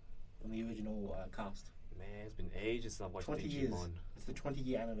arc, from the original cast. Man, it's been ages since I've watched 20 Digimon. years. It's the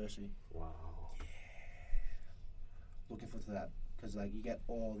 20-year anniversary. Wow. Looking forward to that because you get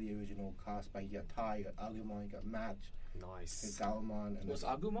all the original cast. You get Tai, you got Agumon, you got Match, you Nice. got Galmon, and Was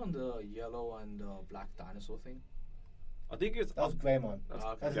Agumon the yellow and black dinosaur thing? I think it's. that was Greymon.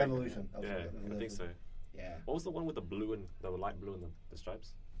 That's- That's okay. Evolution. That was Yeah, Evolution. I think so. Yeah, What was the one with the blue and the light blue and the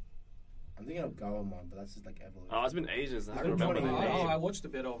stripes? I'm thinking of Galmon, but that's just Evolution. Oh, it's been ages. I It's don't been remember 20 the years. name. I watched a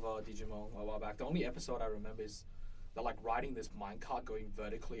bit of Digimon a while back. The only episode I remember is they're riding this minecart going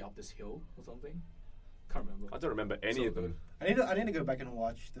vertically up this hill or something. Can't remember. I don't remember any So of them. I need to go back and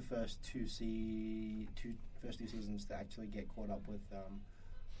watch the first two seasons to actually get caught up with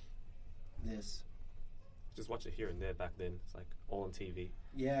this. Just watch it here and there back then. It's all on TV.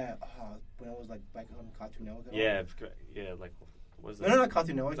 Yeah, when I was back on Cartoon Network. and all. Yeah, what is it? No, not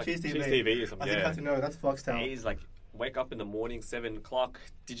Cartoon Network. It's Cheese TV. Cheese TV or something. I think Yeah. Cartoon Network. That's Foxtel. He's wake up in the morning, 7 o'clock,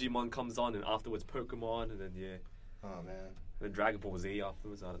 Digimon comes on, and afterwards Pokemon, and then Oh man. then Dragon Ball Z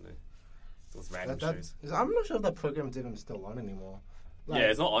afterwards. I don't know. Those random shows. I'm not sure if that program's even still on anymore. Yeah,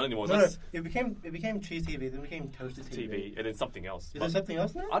 it's not on anymore. No, That's it became Cheese TV, then it became Toasted TV. TV, and then something else. Is there But something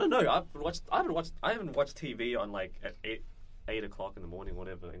else now? I don't know. I haven't watched TV on at 8 o'clock in the morning,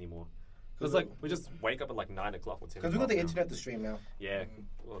 whatever anymore. It's we just wake up at 9 o'clock or 10 Because o'clock. we've got the now. internet to stream now. Yeah.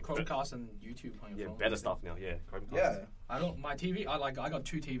 Well, Chromecast and YouTube on your yeah, phone. better stuff now. Yeah, Chromecast. Yeah. My TV. I got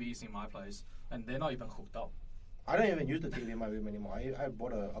 2 TVs in my place, and they're not even hooked up. I don't even use the TV in my room anymore. I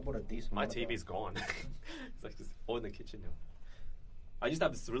bought a decent. My monitor. TV's gone. It's just all in the kitchen now. I used to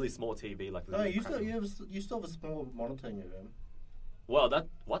have this really small TV, No, really you crappy- still have a small monitor in your room. Well,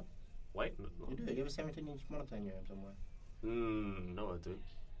 what? Wait, no. You do. You have a 17-inch monitor in your room somewhere. No, I do.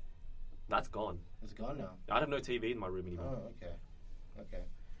 That's gone. It's gone now. I have no TV in my room anymore. Oh, okay.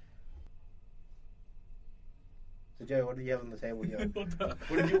 So Jerry, what do you have on the table here? What the-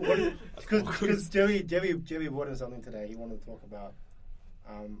 What did you? Because Jerry brought in something today. He wanted to talk about.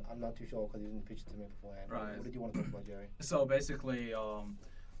 I'm not too sure because he didn't pitch it to me beforehand. Right. What did you want to talk about, Jerry? So basically,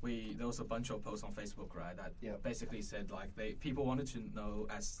 there was a bunch of posts on Facebook, right? That Yeah. basically said like people wanted to know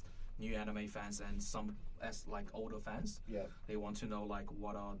as new anime fans and some as like older fans. Yeah. They want to know like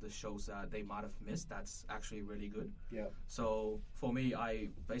what are the shows that they might have missed that's actually really good. Yeah. So for me, I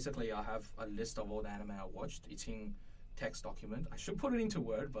have a list of all the anime I watched. It's in text document. I should put it into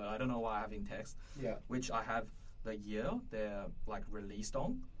Word, but I don't know why I have in text. Yeah. Which I have the year they're like released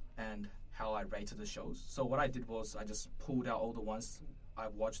on and how I rated the shows. So what I did was I just pulled out all the ones I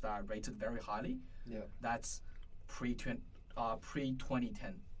watched that I rated very highly. Yeah. That's pre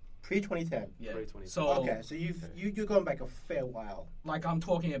 2010. Pre 2010. Yeah. Pre-2010. So Okay, so you're going back a fair while. like I'm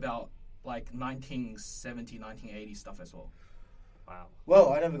talking about like 1970, 1980 stuff as well. Wow.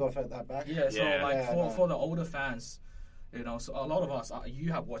 Well, I never got that back. Yeah. So Yeah. like Yeah, for the older fans, you know, so a lot of us,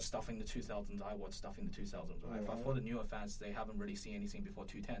 you have watched stuff in the 2000s. I watched stuff in the 2000s, right? But for the newer fans, they haven't really seen anything before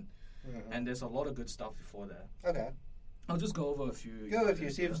 2010, and there's a lot of good stuff before that. Okay. I'll just go over a few. Go with you.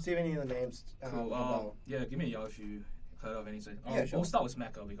 See if any of the names. Cool. Yeah, give me a yell if you heard of anything. Yeah, sure. We'll start with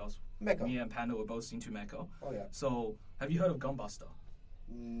Mecha because Mecha. me and Panda were both into Mecha. Oh yeah. So, have you heard of Gunbuster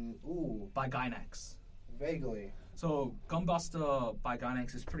Ooh, by Gainax? vaguely. So, Gunbuster by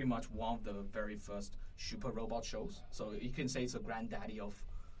Gainax is pretty much one of the very first super robot shows. So, you can say it's a granddaddy of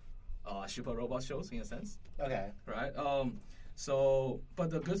super robot shows in a sense, Okay. right? So, but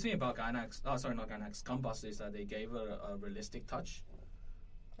the good thing about Gainax, not Gainax, Gunbuster is that they gave it a realistic touch.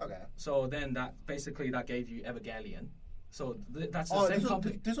 Okay. So then that gave you Evangelion. So that's the Oh, same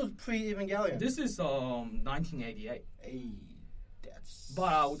company. this was pre-Evangelion. This is 1988. Hey, that's.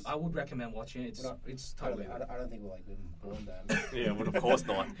 But I would recommend watching it. We're not- It's I totally. don't think we're like even born then. Yeah, but of course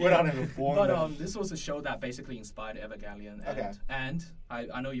not. We're not even born But then. this was a show that basically inspired Evangelion. And, Okay. and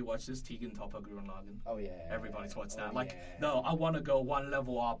I know you watched this, Tegan Topper Gurren Lagann. Oh yeah. Everybody's watched that. Oh, Like, yeah. no, I want to go one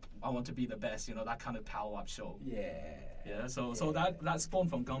level up. I want to be the best. You know, that kind of power up show. Yeah. Yeah, so that spawned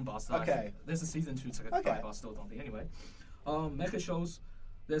from Gunbuster. Okay. There's a season 2 to Okay. I still don't think. Anyway, mecha shows.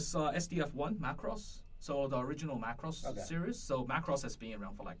 There's SDF1 Macross. So the original Macross Okay. series. So Macross has been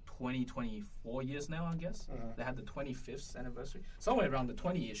around for like 24 years now, I guess. Mhm. They had the 25th anniversary, somewhere around the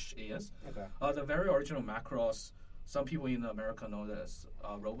 20-ish years. Okay. The very original Macross. Some people in America know it as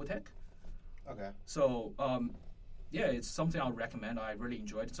Robotech. Okay. So yeah, it's something I would recommend. I really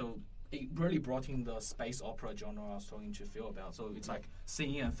enjoyed it. So it really brought in the space opera genre I was talking to Phil about. So it's like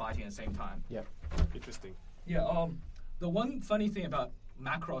singing and fighting at the same time. Yep. Interesting. Yeah. The one funny thing about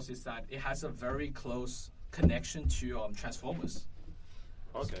Macross is that it has a very close connection to Transformers.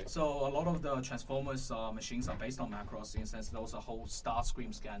 Okay. So a lot of the Transformers machines are based on Macross. In a sense, there was a whole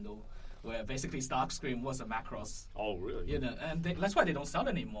Starscream scandal where basically Starscream was a Macross. Oh, really? You know, and that's why they don't sell it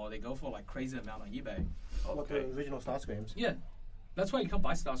anymore. They go for like crazy amount on eBay. What the original Starscreams? Yeah. That's why you can't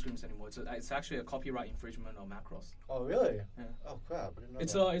buy Starscreams anymore. It's actually a copyright infringement on Macross. Oh really? Yeah. Oh crap! I didn't know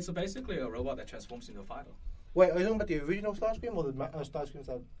It's that. it's basically a robot that transforms into a fighter. Wait, are you talking about the original Starscream or the Starscreams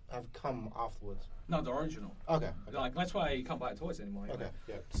that have come afterwards? No, the original. Okay. Like that's why you can't buy toys anymore. Anyway. Okay.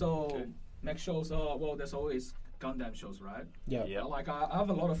 Yeah. So Okay. mech shows. Well, there's always Gundam shows, right? Yeah. Yeah. Like I have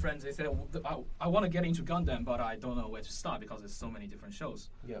a lot of friends. They say I want to get into Gundam, but I don't know where to start because there's so many different shows.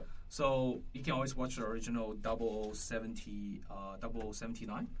 Yeah. So you can always watch the original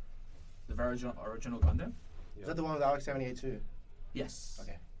 0079, the very original Gundam. Is that the one with Alex 78 too? Yes.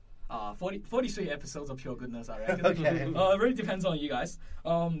 Okay. 43 episodes of pure goodness, I reckon. Okay. It really depends on you guys.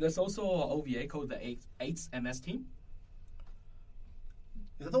 There's also an OVA called the 8th MS Team.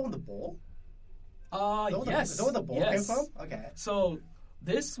 Is that the one with the ball? Yes. Is that where the ball yes. came from? Okay. So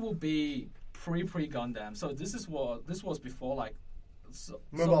this will be pre Gundam. So this was before like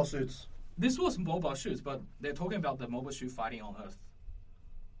Mobile suits. This was mobile shoots, but they're talking about the mobile shoot fighting on Earth.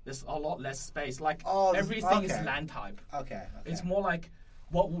 There's a lot less space. Like everything is okay. land type. Okay. It's more like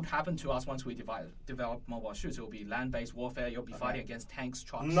what would happen to us once we develop mobile shoots. It will be land-based warfare. You'll be fighting against tanks,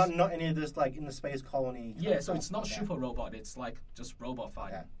 trucks. Not any of this like in the space colony. Yeah, so stuff. it's not Okay. super robot. It's like just robot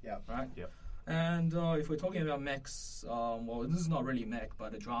fighting, Yeah. Yeah. right? Yep. And if we're talking about mechs, well, this is not really mech,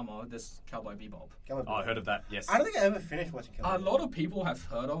 but a drama. This Cowboy Bebop. Cowboy Oh, I Bebop. heard of that. Yes. I don't think I ever finished watching Cowboy A Bebop. lot of people have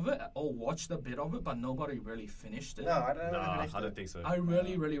heard of it or watched a bit of it, but nobody really finished it. No, I don't know. Nah, I don't think so. I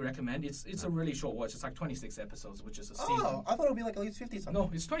really, really recommend. It's a really short watch. It's like 26 episodes, which is a season. Oh, I thought it would be like at least 50 something.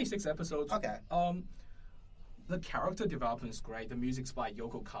 No, it's 26 episodes. Okay. The character development is great. The music's by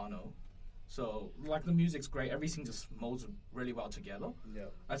Yoko Kanno. So, like, the music's great. Everything just molds really well together. Yeah.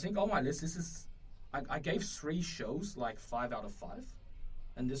 I think on my list, I gave 3 shows, like, 5 out of 5.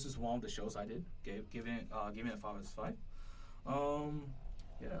 and this is one of the shows I did. Giving it 5/5.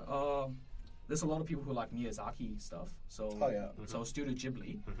 There's a lot of people who like Miyazaki stuff. So so Studio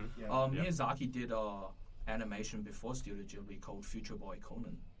Ghibli. Yeah. Miyazaki did animation before Studio Ghibli called Future Boy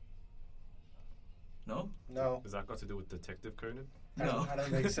Conan. No? No. Has that got to do with Detective Conan? No. I don't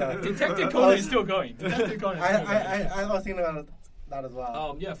think so. Detective Conan is still going. Detective Conan is still going. I was thinking about that as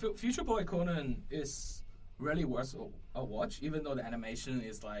well. Future Boy Conan is really worth a watch, even though the animation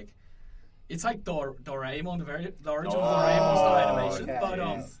is like, it's like Doraemon, the original Doraemon style animation. Okay, But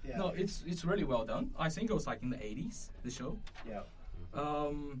yes, no, it's really well done. I think it was like in the 80s, the show. Yeah.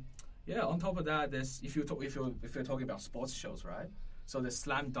 On top of that, there's if you're talking about sports shows, right? So there's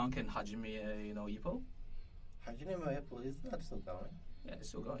Slam Dunk and Hajime no Ippo. Hajime no Ippo, is that still going? Yeah, it's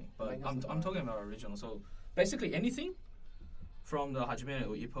still going. But Manga I'm still going. talking about original. So basically anything from the Hajime no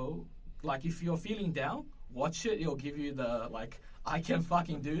Ippo, like if you're feeling down, watch it. It'll give you the like, I can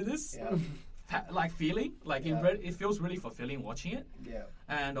fucking do this. Yeah. Like feeling, like Yeah. it feels really fulfilling watching it. Yeah.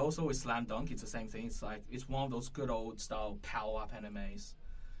 And also with Slam Dunk, it's the same thing. It's like it's one of those good old style power up animes.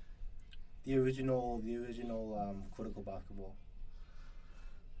 The original Critical Basketball.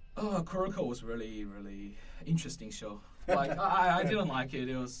 Kuroko was really interesting show. Like I didn't like it.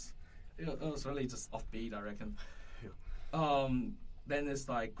 It was really just offbeat, I reckon. Then there's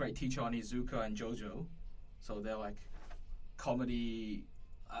like Great Teacher Onizuka and JoJo, so they're like comedy.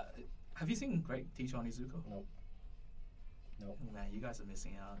 Have you seen Great Teacher Onizuka? Nope. Man, you guys are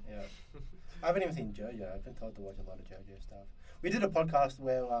missing out. Yeah. I haven't even seen JoJo. I've been told to watch a lot of JoJo stuff. We did a podcast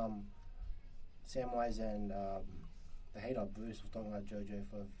where Samwise and the hater Bruce was talking about JoJo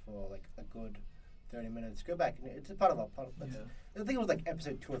for like a good 30 minutes. Go back. It's a part of our podcast. I think it was like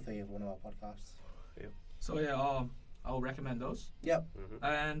episode 2 or 3 of one of our podcasts. Yeah. So I'll recommend those. Yep.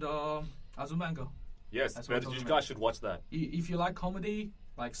 And Azumanga. Yes, That's what but I'm you talking guys should watch that. If you like comedy,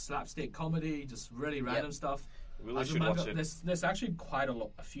 like slapstick comedy, just really random stuff. Really should watch it. There's actually quite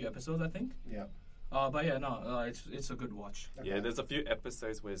a few episodes, I think. Yeah. But yeah, no, it's a good watch. Okay. Yeah, there's a few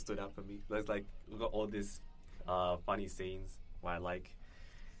episodes where it stood out for me. There's like, we've got all these funny scenes where I like,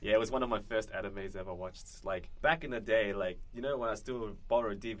 yeah, it was one of my first animes I ever watched. Like, back in the day, like, you know, when I still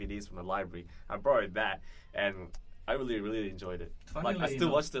borrowed DVDs from the library, I borrowed that, and I really enjoyed it. Funnily Like, I still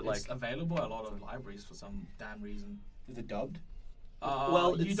enough, watched it, like... It's available at a lot of libraries for some damn reason. Is it dubbed?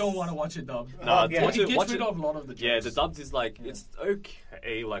 Well, you it's- don't want to watch it dubbed. No, yeah. It gets rid of a lot of the jokes. Yeah, the dubbed is like, Yeah. it's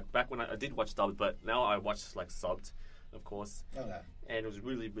okay. Like, back when I did watch dubbed, but now I watch, like, subbed, of course. Okay. And it was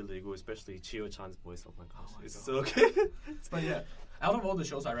really good, especially Chio-chan's voice. Oh my gosh, my it's God. so good. But yeah, out of all the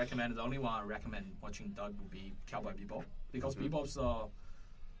shows I recommend, the only one I recommend watching dubbed would be Cowboy Bebop, because Bebop's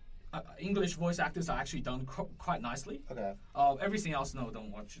English voice actors are actually done quite nicely. Okay. Everything else, no,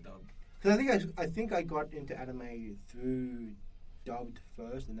 don't watch dubbed. Because I think I got into anime through dubbed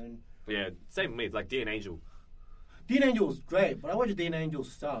first, and then But yeah, same with me, like Dean Angel. Dean Angel was great, but I watched Dean Angel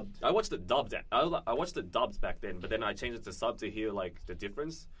subbed. I watched it dubbed. I watched it dubbed back then, but then I changed it to sub to hear like the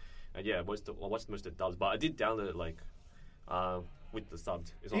difference. And yeah, I watched most of the dubs, but I did download it like with the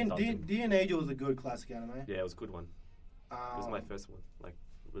subbed. It's all dubbed. Dean Angel was a good classic anime. Yeah, it was a good one. It was my first one, like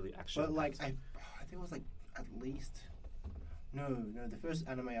really action. But like I think it was like at least no. The first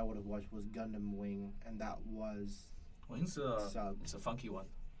anime I would have watched was Gundam Wing, and that was Wing's subbed. it's a funky one.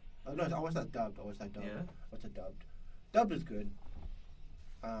 Oh no, I watched that dubbed. Yeah. I watched it dubbed. Dubbed is good.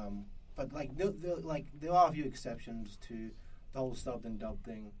 But like there are a few exceptions to the whole subbed and dubbed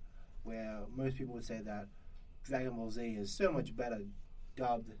thing, where most people would say that Dragon Ball Z is so much better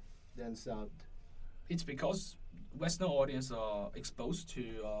dubbed than subbed. It's because Western audience are exposed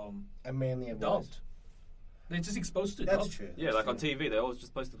to And mainly a voice. dubbed. They're just exposed to That's dubbed. true. yeah, like on TV, they're always just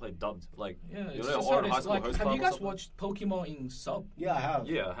supposed to play dubbed. Like Yeah, you it's know, just or how in it high is. school Like, host have club you or guys something. watched Pokemon in sub? Yeah, I have.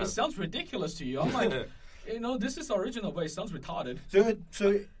 Yeah, I It have. sounds ridiculous to you. I'm like, this is original, but it sounds retarded.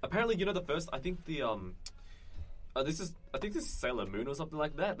 So Apparently, you know the first. I think the this is Sailor Moon or something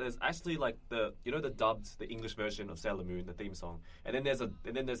like that. There's actually like the dubbed the English version of Sailor Moon, the theme song, and then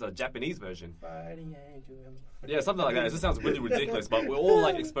there's a Japanese version. Fighting Angel. Yeah, something like that. It just sounds really ridiculous, but we're all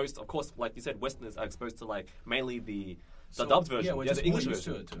like exposed. Of course, like you said, Westerners are exposed to like mainly the dubbed version. Yeah, we're the just English more used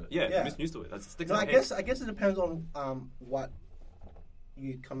version. to it. Yeah, Yeah. we're just used to it. That sticks No, in I our heads. guess it depends on what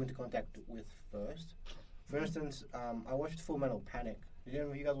you come into contact with first. For instance, I watched Full Metal Panic. Did any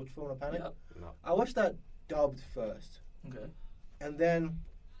of you guys watch Full Metal Panic? Yeah. No. I watched that dubbed first, Okay. and then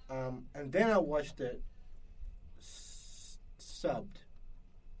I watched it subbed,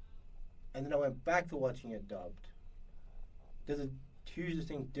 and then I went back to watching it dubbed. There's a huge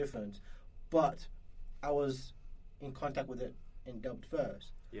distinct difference, but I was in contact with it in dubbed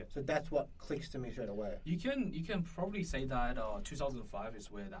first. Yeah. So that's what clicks to me straight away. You can probably say that 2005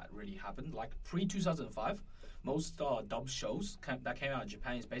 is where that really happened. Like pre 2005, most dub shows that came out in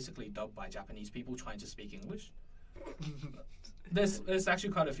Japan is basically dubbed by Japanese people trying to speak English. There's actually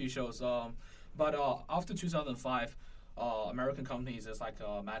quite a few shows. But after 2005, American companies, there's like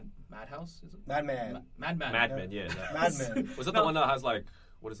Madhouse, is it? Madman. Madman. Madman, yeah. Madman. Was it the one that has like,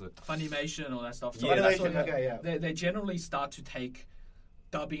 what is it? Funimation, all that stuff. Yeah, that's Funimation, okay, yeah. They generally start to take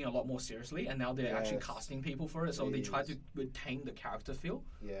dubbing a lot more seriously, and now they're actually Yes. casting people for it, so they try to retain the character feel.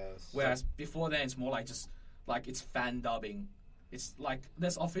 Yes. Whereas before then, it's more like just like it's fan dubbing. It's like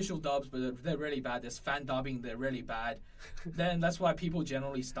there's official dubs, but they're really bad. There's fan dubbing, they're really bad. Then that's why people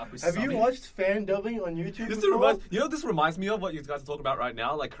generally stuck with. Have you subbing. watched fan dubbing on YouTube This before? this reminds me of what you guys are talking about right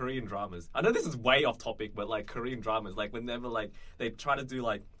now, like Korean dramas. I know this is way off topic, but like Korean dramas, like whenever like they try to do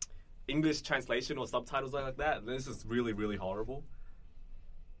like English translation or subtitles like that, this is really, really horrible.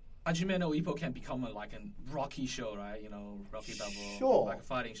 Hajime no Ippo can become like a Rocky show, right? You know, Rocky Balboa, Sure. like a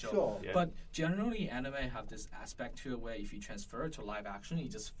fighting show. Sure. Yeah. But generally, anime have this aspect to it where if you transfer it to live action,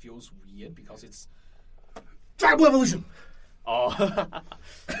 it just feels weird because it's Dragon Ball Evolution! Oh,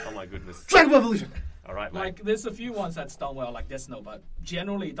 oh my goodness. Dragon Ball Evolution! All right, man. like there's a few ones that's done well, like Death Note, but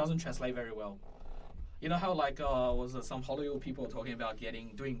generally it doesn't translate very well. You know how like was there some Hollywood people talking about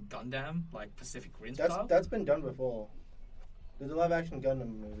doing Gundam like Pacific Rim style? That's been done before. There's a live action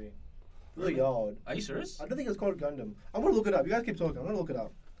Gundam movie. Really old. Are you serious? I don't think it's called Gundam. I'm gonna look it up. You guys keep talking. I'm gonna look it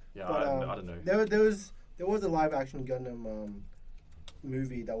up. Yeah, But, I don't know. There was a live action Gundam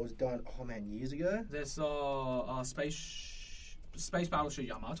movie that was done. Oh man, years ago. There's Space Battleship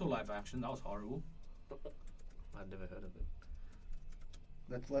Yamato live action. That was horrible. I've never heard of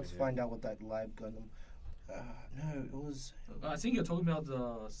it. Let's find out what that live Gundam. No, it was I think you're talking about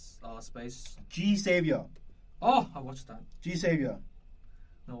the space. G Savior. Oh, I watched that. G Savior.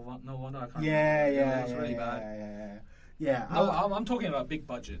 No wonder I can't. Yeah, remember. yeah, It was really bad. Yeah. No, I'm talking about big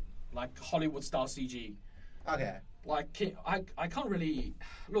budget, like Hollywood style CG. Okay. Like I can't really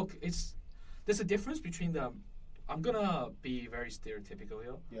look. There's a difference between the. I'm gonna be very stereotypical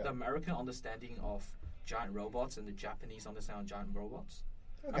here. Yeah. The American understanding of giant robots and the Japanese understanding of giant robots.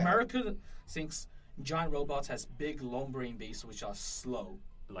 Okay. America thinks giant robots has big lumbering beasts which are slow.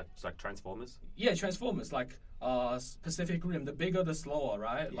 Like Transformers. Yeah, Transformers like Pacific Rim. The bigger, the slower,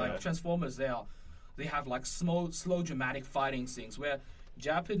 right? Yeah. Like Transformers, they have like slow, dramatic fighting scenes. Where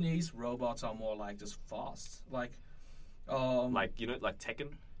Japanese robots are more like just fast, like Like like Tekken.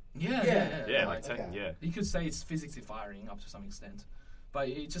 yeah. Yeah, like Tekken. okay. Yeah. You could say it's physically firing up to some extent, but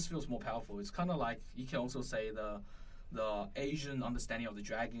it just feels more powerful. It's kind of like you can also say the Asian understanding of the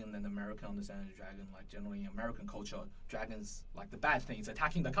dragon and then the American understanding of the dragon. Like generally in American culture, dragons like the bad things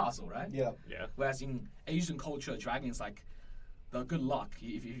attacking the castle, right? Yeah. Yeah. Whereas in Asian culture, dragons like the good luck.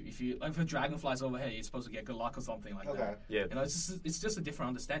 If a dragon flies overhead, you're supposed to get good luck or something like Okay. that. Yeah. You know, it's just a different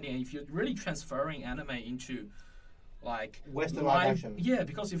understanding. And if you're really transferring anime into like Western live action. yeah,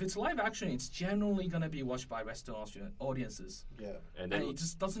 because if it's live action, it's generally gonna be watched by Western audiences, Yeah. And and then it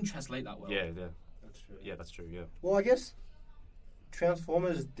just doesn't translate that well. yeah. That's true. Yeah, that's true. Yeah. Well, I guess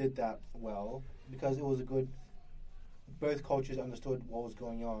Transformers did that well because it was a good. Both cultures understood what was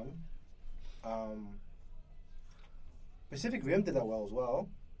going on. Pacific Rim did that well as well.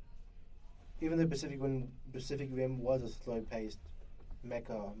 Even though Pacific Rim was a slow-paced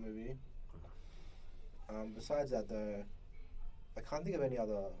mecha movie. Besides that, though, I can't think of any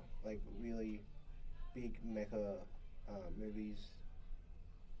other like really big mecha movies.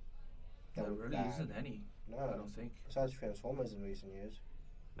 There that were really bad. isn't any. I No, don't think. besides Transformers in recent years.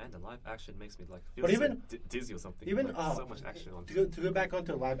 Man, the live action makes me like feel But so even- dizzy or something. Even like, so much action on. to go back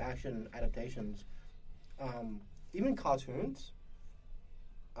onto live action adaptations, even cartoons.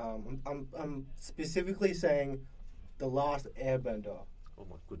 I'm specifically saying The Last Airbender. Oh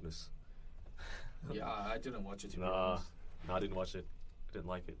my goodness. Yeah, I didn't watch it. To be Nah, honest. I didn't watch it. I didn't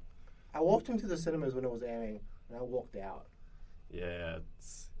like it. I walked into the cinemas when it was airing, and I walked out. Yeah,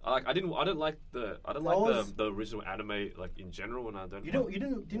 I didn't like the original anime like in general, and I don't. You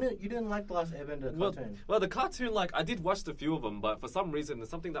didn't like The Last Airbender cartoon. Well, the cartoon, like I did watch a few of them, but for some reason, there's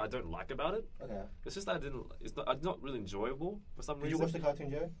something that I don't like about it. Okay. It's just that it's not really enjoyable for some Did reason. you watch the cartoon,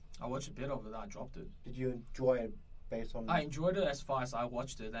 Joe? I watched a bit of it. I dropped it. Did you enjoy it based on? I enjoyed it as far as I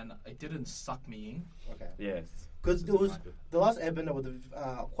watched it, and it didn't suck me in. Okay. Yes. Because it was The Last Airbender was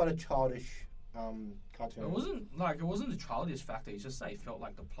quite a childish cartoon. It wasn't the childish factor. It's just that it felt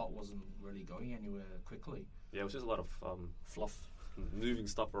like the plot wasn't really going anywhere quickly. Yeah, it was just a lot of Fluff. moving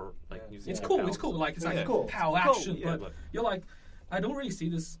stuff or like Yeah. using It's their cool. powers. It's cool. Like it's Yeah. like Cool. power It's cool, action, yeah, but you're like, I don't really see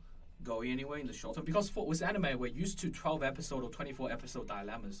this go anywhere in the short term because with anime we're used to 12 episode or 24 episode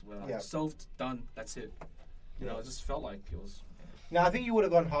dilemmas where like solved, done, that's it. You know, it just felt like it was. No, I think you would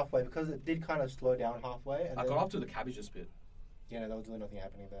have gone halfway because it did kind of slow down halfway. And I got up to the cabbages bit. Yeah, no, there was really nothing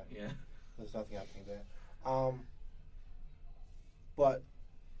happening there. Yeah. There's nothing happening there. But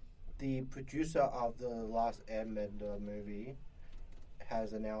the producer of the last Airbender movie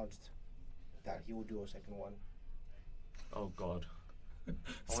has announced that he will do a second one. Oh God. I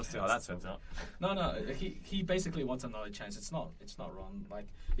want to see how that turns out. No, he basically wants another chance. It's not wrong. Like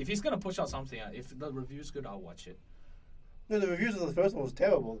if he's gonna push out something, if the review's good, I'll watch it. No, the reviews of the first one was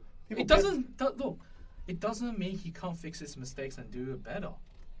terrible. It doesn't look. It doesn't mean he can't fix his mistakes and do it better.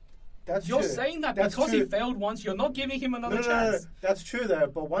 You're true. saying that That's because true. he failed once, you're not giving him another No, chance. that's true though.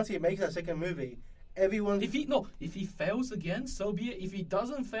 But once he makes that second movie, everyone. If he fails again, so be it. If he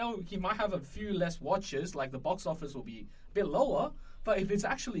doesn't fail, he might have a few less watches. Like the box office will be a bit lower. But if it's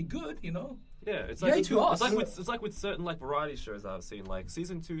actually good, you know. Yeah, it's Yay like to us. It's like with certain like variety shows I've seen. Like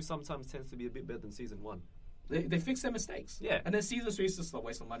season 2 sometimes tends to be a bit better than season 1. They fix their mistakes. Yeah. And then season 3 is just a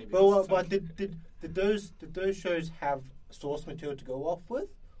waste of money. But did those shows have source material to go off with,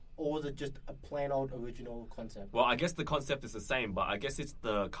 or was it just a plain old original concept? Well, I guess the concept is the same, but I guess it's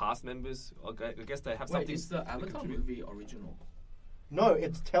the cast members. Okay, I guess they have something. Wait, is the Avatar movie original? No,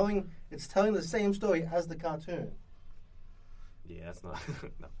 it's telling the same story as the cartoon. Yeah, that's not.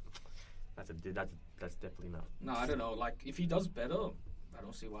 No, that's definitely not. No, I don't know. Like, if he does better, I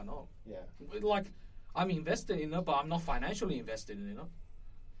don't see why not. Yeah. Like, I'm invested in it, but I'm not financially invested in it.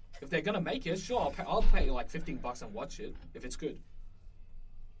 If they're gonna make it, sure, I'll pay like $15 and watch it if it's good.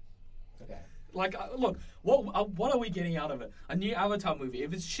 Okay. Like, look, what are we getting out of it? A new Avatar movie.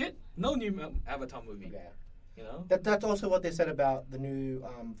 If it's shit, no new Avatar movie. Yeah. You know. That's also what they said about the new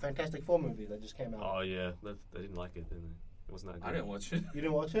Fantastic Four movie that just came out. Oh yeah, they didn't like it, didn't they? It wasn't that good. I didn't watch it. You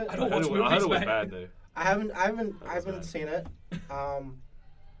didn't watch it? I don't watch movies, I heard it was man. bad though. I haven't bad. seen it.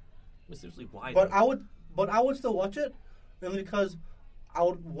 Seriously, why? But though? I would still watch it, only because I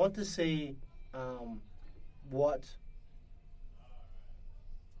would want to see what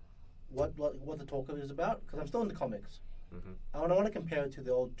the talk of it is about, because I'm still in the comics. Mhm. I want to compare it to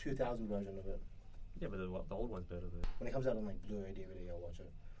the old 2000 version of it. Yeah, but the old one's better though. When it comes out on like Blu-ray, DVD, I'll watch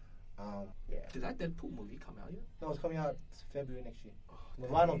it. Yeah. Did that Deadpool movie come out yet? No, it's coming out February next year. The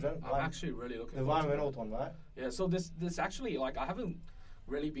I'm actually really looking the forward Ryan to Reynolds one, right? Yeah, so this actually, like, I haven't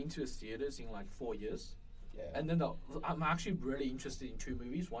really been to theaters in like 4 years. Yeah. And then I'm actually really interested in 2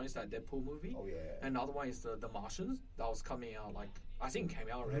 movies. One is that Deadpool movie. Oh yeah. And another one is the Martians that was coming out, like, I think it came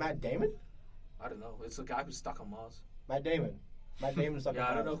out already. Matt Damon? I don't know. It's a guy who's stuck on Mars. Matt Damon's stuck Yeah,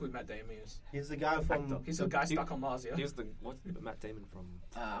 on I don't Mars. know who Matt Damon is. He's the guy from. He's a guy stuck on Mars, yeah? Here's what's Matt Damon from?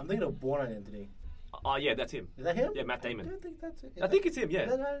 I'm thinking of Born Identity. Oh yeah, that's him. Is that him? Yeah, Matt Damon. I don't think that's it. I think it's him. Is Yeah,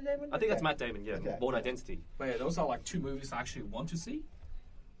 that Matt Damon? I think that's Okay. Matt Damon. Yeah, Okay. Born Identity. But yeah, those are like 2 movies I actually want to see.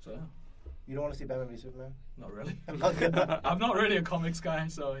 So, yeah, You don't want to see Batman v Superman? not really. I'm not gonna- I'm not really a comics guy,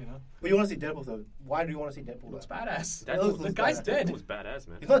 so, you know. But you want to see Deadpool though? Why do you want to see Deadpool? Looks though? badass. Deadpool The looks guy's badass. dead. That was badass,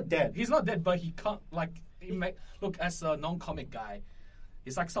 man. He's not dead. He's not dead, but he can't, like, look, as a non-comic guy,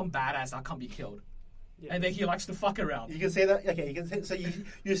 he's like some badass that can't be killed. Yeah. And then he likes to fuck around. You can say that. Okay, you can say. So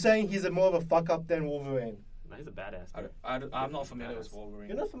you're saying he's more of a fuck up than Wolverine? Man, he's a badass. I'm not familiar with Wolverine.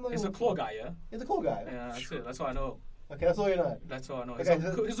 You're not familiar. He's a with claw guy, yeah? He's a cool guy. Yeah, that's it. That's what I know. Okay, that's all you know. That's what I know.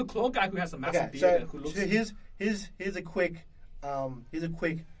 Okay, He's a claw guy who has a massive Okay, beard so, and who looks... here's a quick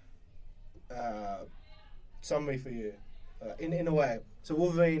summary for you, in a way. So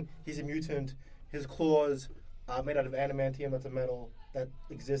Wolverine, he's a mutant. His claws are made out of adamantium. That's a metal that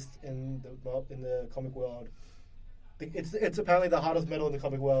exists in the comic world. It's apparently the hardest metal in the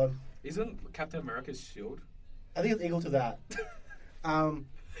comic world. Isn't Captain America's shield? I think it's equal to that.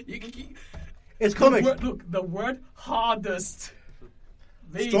 You- It's comics. the word hardest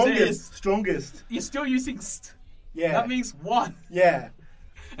means Strongest. you're still using Yeah. That means one. Yeah.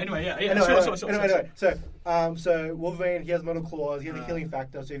 Anyway, yeah. Anyway, Sure. So Wolverine, he has metal claws. He has a healing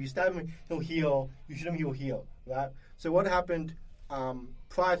factor. So if you stab him, he'll heal. You shoot him, he'll heal. Right. So what happened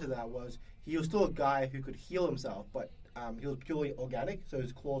prior to that was he was still a guy who could heal himself, but he was purely organic. So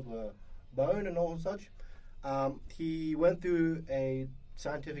his claws were bone and all such. He went through a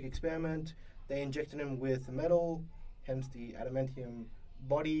scientific experiment. They injected him with metal, hence the adamantium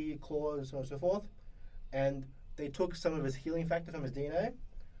body, claws, so on and so forth. And they took some of his healing factor from his DNA.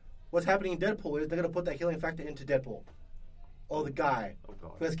 What's happening in Deadpool is they're going to put that healing factor into Deadpool. Or the guy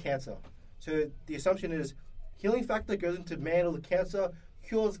who has cancer. So the assumption is healing factor goes into man with cancer,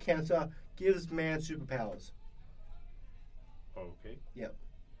 cures cancer, gives man superpowers. Okay. Yep.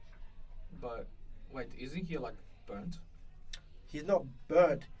 But wait, isn't he like burnt? He's not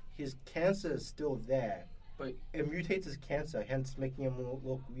burnt. his cancer is still there. But It mutates his cancer, hence making him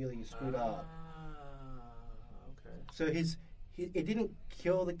look really screwed up. Okay. So it didn't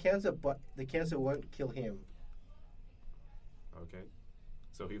kill the cancer, but the cancer won't kill him. Okay.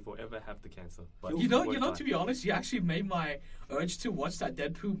 So he forever have the cancer. But You know, won't die. to be honest, you actually made my urge to watch that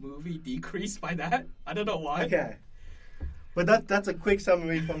Deadpool movie decrease by that. I don't know why. Okay. But that's a quick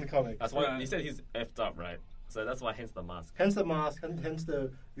summary from the comic. That's why Yeah. he said he's effed up, right? So that's why hence the mask. Hence the mask, hence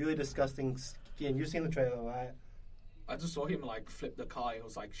the really disgusting skin. You've seen the trailer, right? I just saw him like flip the car. He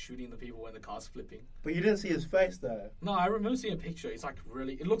was like shooting the people when the car's flipping. But you didn't see his face though. No, I remember seeing a picture. It's like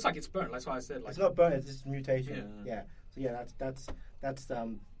really. It looks like it's burnt. That's why I said like. It's not burnt. It's just mutation. Yeah. Yeah. So yeah, that's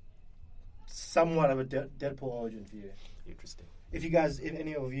somewhat of a Deadpool origin for you. Interesting. If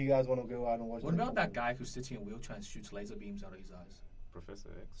any of you guys want to go out and watch. What about Deadpool. that guy who's sitting in a wheelchair and shoots laser beams out of his eyes? Professor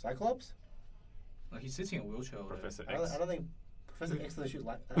X. Cyclops? Like he's sitting in a wheelchair. or whatever. Professor I X. don't think Professor X doesn't shoot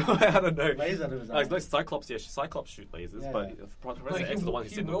I don't know. laser out of his Like eyes. Cyclops, yeah, Cyclops shoot lasers, Yeah. but Professor Like X is the one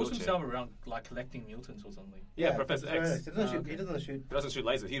who's he in the wheels wheelchair. himself around like collecting mutants or something. Yeah, Professor X. He doesn't shoot. okay. He doesn't shoot. He doesn't shoot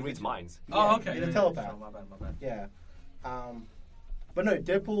lasers. He reads minds. Oh, okay. He's a yeah, telepath. sure, my bad. Yeah. But no,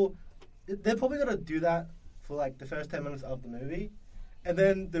 Deadpool. They're probably gonna do that for like the first 10 minutes of the movie, and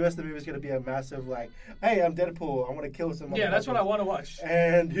then the rest of the movie is gonna be a massive like, hey, I'm Deadpool. I'm gonna kill someone. Yeah, that's what I want to watch.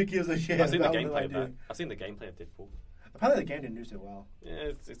 And who gives a shit? I've seen the about what gameplay I of do? that. I've seen the gameplay of Deadpool. Apparently, the game didn't do so well.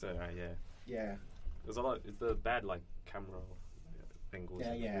 Yeah, it's alright. Yeah, Yeah. there's a lot. It's the bad like camera angles,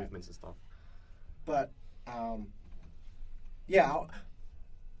 and Yeah. movements and stuff. But yeah,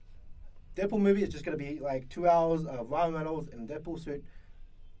 Deadpool movie is just gonna be like 2 hours of Ryan Reynolds in a Deadpool suit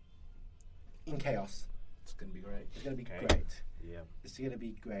in chaos. It's gonna be great. It's gonna be Okay. great. Yeah. It's gonna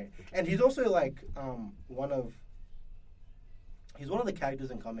be great. And he's also like one of the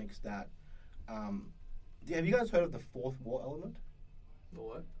characters in comics that have you guys heard of the fourth war element? The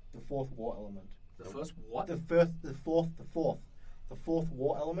what? The fourth war element. The first what? The fourth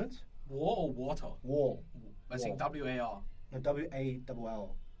war element. War or water? War. I think War. WAR. No,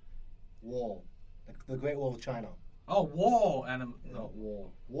 WALL. War. Like the Great Wall of China. Oh, war and No,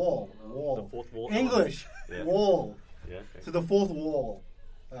 wall. Wall. Wall. The fourth wall. English. Yeah. Wall. Yeah. Okay. So the fourth wall.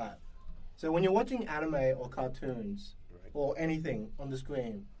 Right. So when you're watching anime or cartoons Right. or anything on the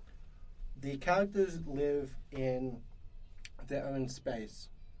screen, the characters live in their own space.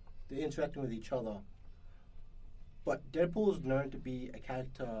 They're interacting with each other. But Deadpool is known to be a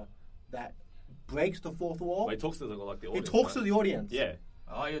character that breaks the fourth wall. Well, he talks to the He audience. talks to right? the audience. Yeah.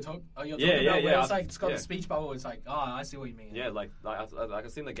 Oh, you're talking Yeah, about yeah, where yeah, it's like it's got yeah. the speech bubble. It's like, oh, I see what you mean. Yeah, like I've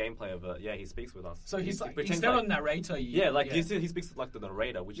seen the gameplay of it. Yeah, he speaks with us. So he's He like pretends instead like- of narrator. Yeah, like he speaks with like the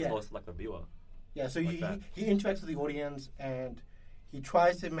narrator, which Yeah. is also like the viewer. Yeah, so Like that. he interacts with the audience and he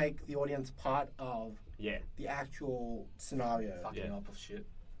tries to make the audience part of Yeah. the actual scenario. fucking Yeah. up of shit.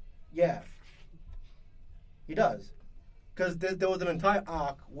 Yeah. He does. Because there was an entire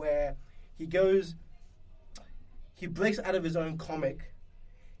arc where he breaks out of his own comic,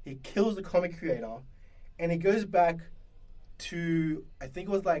 he kills the comic creator, and he goes back to, I think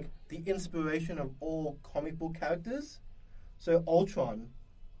it was like the inspiration of all comic book characters. So Ultron,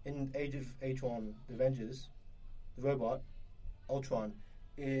 in Age of Ultron, the Avengers, the robot, Ultron,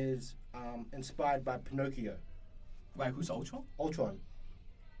 is inspired by Pinocchio. Wait, who's Ultron? Ultron.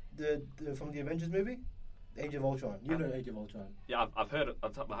 The from the Avengers movie? Age of Ultron. You know Age of Ultron. Yeah, I've heard it.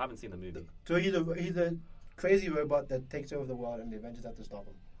 I haven't seen the movie. So he's a crazy robot that takes over the world and the Avengers have to stop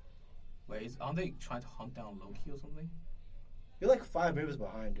him. Wait, aren't they trying to hunt down Loki or something? You're like 5 movies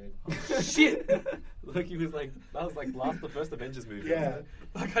behind, dude. Shit! Look, he was like that was like the first Avengers movie. Yeah. wasn't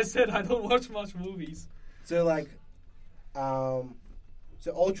it? Like I said, I don't watch much movies. So like, so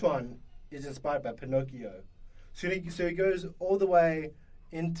Ultron is inspired by Pinocchio. So he goes all the way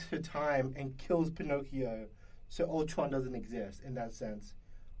into time and kills Pinocchio. So Ultron doesn't exist in that sense.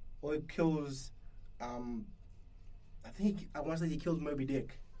 Or he kills, I want to say he kills Moby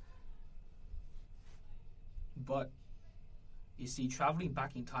Dick. But you see, traveling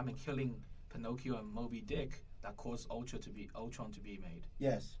back in time and killing Pinocchio and Moby Dick that caused Ultron to be made.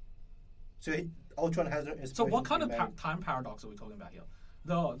 Yes. So Ultron has no inspiration. So what kind to of be made. time paradox are we talking about here?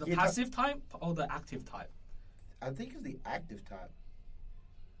 The Yeah, passive type or the active type? I think it's the active type.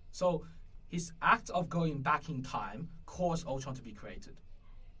 So his act of going back in time caused Ultron to be created.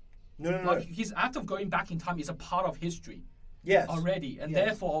 No. Like his act of going back in time is a part of history Yes. already, and Yes.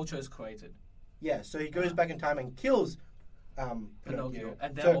 therefore Ultron is created. Yes. So he goes back in time and kills Pinocchio,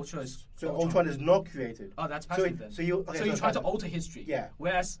 and then so, Ultron is Ultron is not created. Oh, that's So passive he- then. so you- okay, so so you it's try to passive. alter history. Yeah.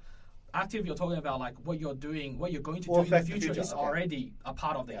 Whereas active, you're talking about like what you're doing, what you're going to Will do in the affect the future, future, is okay. already a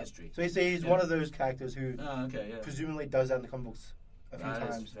part of the Yeah. history. So he's Yeah. one of those characters who Okay, yeah. presumably does that in the comic books a few That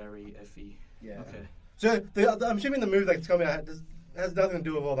is times. very iffy. Yeah. Okay. So I'm assuming the movie that's coming out has nothing to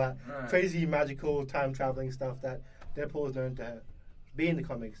do with all that Right. crazy, magical, time traveling stuff that Deadpool is known to be in the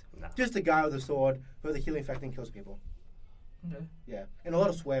comics. Nah. Just a guy with a sword with a healing effect and kills people. Okay. Yeah, and a lot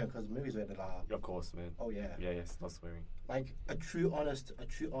of swearing because the movie's rated R. Of course, man. Oh yeah, Yeah, yes, not swearing. like a true honest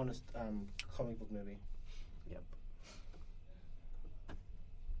comic book movie. Yep.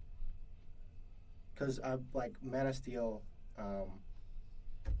 Because like Man of Steel, I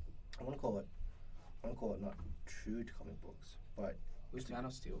want to call it not true to comic books, but Who's Man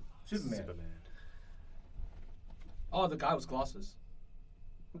of Steel? Superman. Oh, the guy with glasses.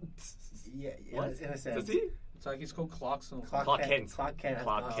 Yeah, What? in a sense. Does he? It's like he's called Clarkson. Clark Kent. Clark Kent. has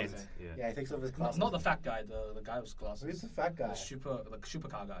Clark glasses. Kent. Yeah. Yeah, he takes off his No, glasses. not the fat guy. The guy with glasses. Who's the fat guy? The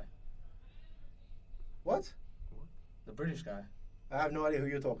supercar guy. What? The British guy. I have no idea who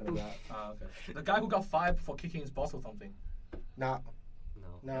you're talking about. Ah, okay. The guy who got fired for kicking his boss or something. Nah,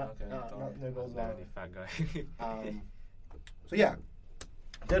 No. Okay, don't worry. no goes Not down. any fat guy. So yeah,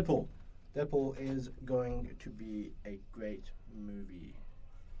 Deadpool. Deadpool is going to be a great movie.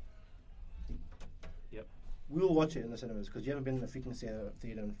 Yep. We will watch it in the cinemas because you haven't been in a freaking theater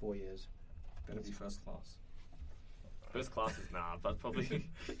in 4 years. Better be first class. First class is but probably.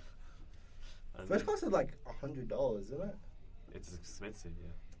 First class is like $100, isn't it? It's expensive,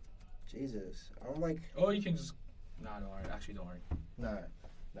 yeah. Jesus, I'm like, Or you can just. Nah, don't worry. Actually, don't worry. no.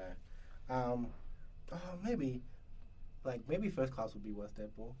 Maybe first class would be worth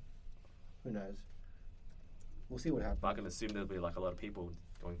Deadpool. Who knows? We'll see what happens. But I can assume there'll be like a lot of people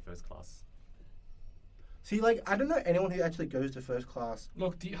going first class. See, like, I don't know anyone who actually goes to first class.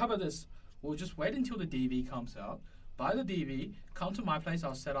 Look, how about this? We'll just wait until the DV comes out. Buy the DV. Come to my place.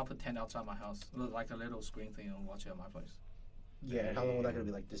 I'll set up a tent outside my house, like a little screen thing, and watch it at my place. Yeah, and how long will that gonna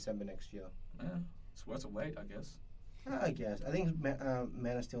be? Like December next year? Yeah, it's worth a wait, I guess. I guess. I think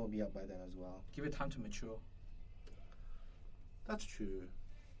Man of Steel will be out by then as well. Give it time to mature. That's true.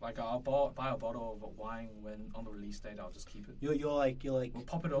 Like I'll buy a bottle of wine when on the release date. I'll just keep it. You're like. We'll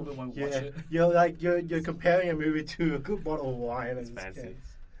pop it open when we watch Yeah, it. you're comparing a movie to a good bottle of wine. It's and fancy.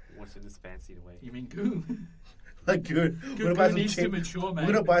 Watching this fancy way. You mean goon? Like good. Goon needs to mature, man.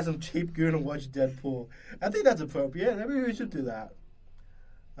 We're gonna buy some cheap goon and watch Deadpool. I think that's appropriate. Maybe we should do that.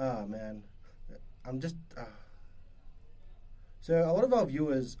 Oh man, I'm just. So a lot of our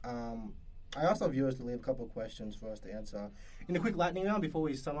viewers, I asked our viewers to leave a couple of questions for us to answer in a quick lightning round before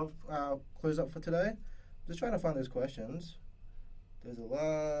we close up for today. Just trying to find those questions. There's a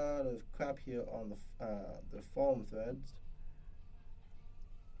lot of crap here on the forum threads.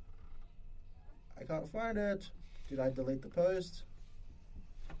 I can't find it. Did I delete the post?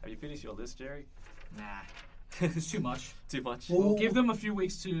 Have you finished your list, Jerry? Nah, it's too much. Too much? Well, We'll give them a few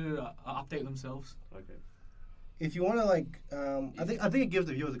weeks to update themselves. Okay. If you want to, like, I think it gives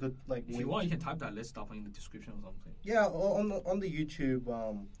the viewers a good like. If you want, you can type that list up in the description or something. Yeah, on the YouTube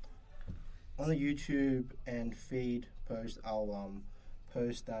and feed post, I'll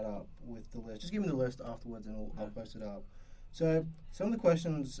post that up with the list. Just give me the list afterwards, and I'll post it up. So some of the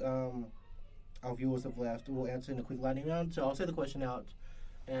questions our viewers have left, we'll answer in a quick lightning round. So I'll say the question out,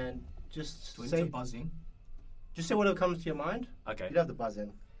 and just So say into buzzing. just say whatever comes to your mind. Okay. You don't have to buzz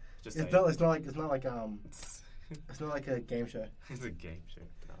in. Just It's say not like it's not like a game show. It's a game show.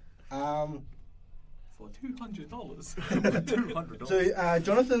 No. For $200. $200. So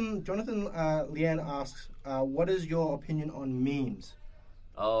Jonathan Leanne asks, what is your opinion on memes?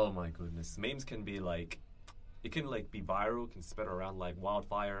 Oh my goodness. Memes can be like, it can like be viral, can spread around like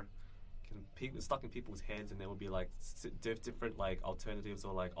wildfire, can stuck in people's heads, and there will be like different like alternatives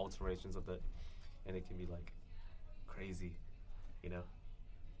or like alterations of it, and it can be like crazy, you know.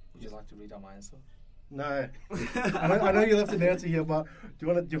 Would you like to read out my answer? No, I know you left an answer here, but do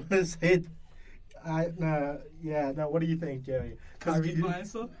you want to say it? No. What do you think, Jerry? Can I read my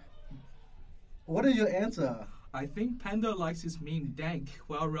answer? What is your answer? I think Panda likes his meme dank,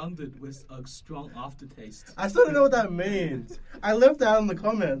 well-rounded with a strong aftertaste. I still don't know what that means. I left that in the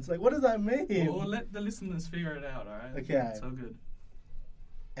comments. Like, what does that mean? We'll let the listeners figure it out, alright? Okay. It's all good.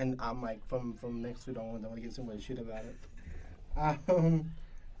 And I'm like, from next week onwards, I'm gonna get somebody shit about it.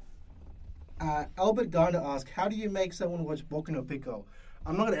 Albert Garner asked, how do you make someone watch Boku no Pico?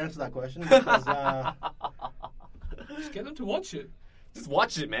 I'm not going to answer that question because... Just get them to watch it. Just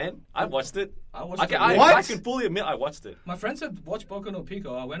watch it, man. I watched it. I watched it. I can fully admit I watched it. My friend said, watch Boku no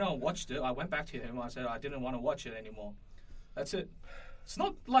Pico. I went out and watched it. I went back to him. I said, I didn't want to watch it anymore. That's it. It's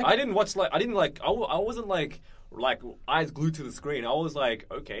not like... I wasn't like eyes glued to the screen. I was like,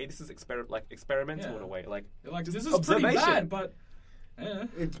 okay, this is experimental in a way. Like this is pretty observation. bad, but... Yeah.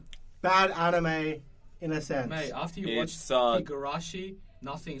 It's bad anime in a sense. Mate, after you It's, watch Higurashi,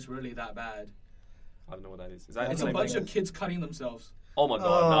 nothing's really that bad. I don't know what that is. Is that It's Okay. a bunch of kids cutting themselves. Oh my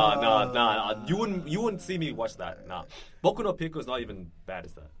god, nah. You wouldn't see me watch that. Nah. Boku no Pico is not even bad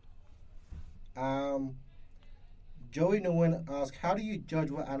as that. Joey Nguyen asks, how do you judge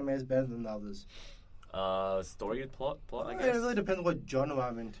what anime is better than others? Story and plot, I It guess. really depends what genre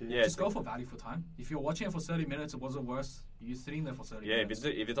I'm into. Yeah, Just go for value for time. If you're watching it for 30 minutes, it wasn't worse. You're sitting there for 30 Yeah, minutes.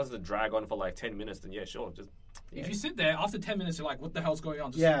 if it doesn't drag on for like 10 minutes, then yeah, sure. Just If you sit there after 10 minutes, you're like, what the hell's going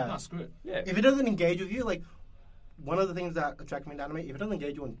on? Just, Yeah. Nah, screw it. yeah. If it doesn't engage with you, like, one of the things that attract me to anime, if it doesn't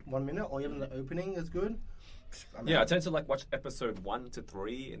engage you in 1 minute or even the opening is good, Yeah, I tend to like watch episode 1 to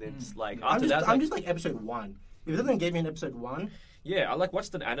 3, and then just like I'm after just, that, I'm just like episode 1. If it doesn't engage me in episode 1, yeah, I like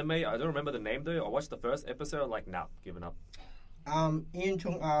watched an anime. I don't remember the name though. I watched the first episode. Like, nah, giving up. Ian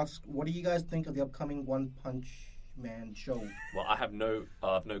Chung asks, what do you guys think of the upcoming One Punch Man show? Well, I have no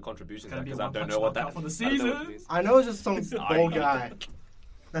contributions Gonna be because a I don't One know what Punch that knockout for the I don't know what season. it is. I know it's just some I bold know. guy.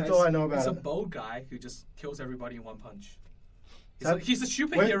 That's all I know about It's a it. bold guy who just kills everybody in one punch. That- He's a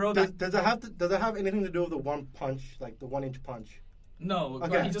Wait, superhero does, that... does it have anything to do with the one punch, like the 1-inch punch? No, Okay.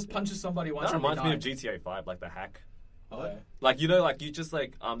 but he just punches somebody once That and they reminds me of die. GTA 5, like the hack. Okay. Like, you know, like you just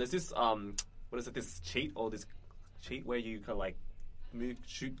like there's this what is it? This cheat where you can like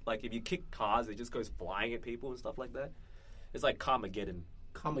shoot, like if you kick cars, it just goes flying at people and stuff like that. It's like Carmageddon.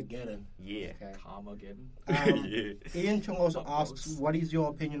 Carmageddon. Yeah. Okay. Carmageddon. Yeah. Ian Chung also Not asks, close. what is your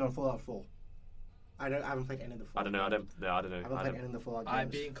opinion on Fallout 4? I haven't played any of the I Fallout. don't know. I don't know. I haven't played any of the Fallout games.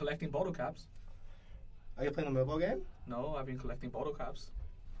 I've been collecting bottle caps. Are you playing a mobile game? No, I've been collecting bottle caps.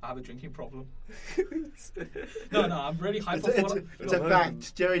 I have a drinking problem. No, I'm really hyped for Fallout. It's a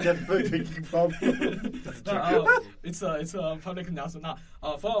fact. Jerry does put a drinking problem. It's a public announcement.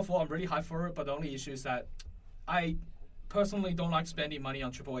 Now, Fallout 4, I'm really hyped for it, but the only issue is that I personally don't like spending money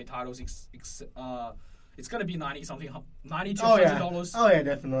on AAA titles. It's gonna be $90 to Oh yeah. $100. Oh yeah,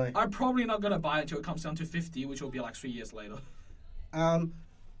 definitely. I'm probably not gonna buy it until it comes down to $50, which will be like 3 years later.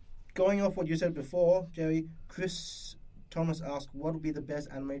 Going off what you said before, Jerry, Chris Thomas asked, what would be the best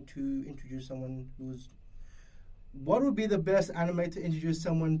anime to introduce someone who's... What would be the best anime to introduce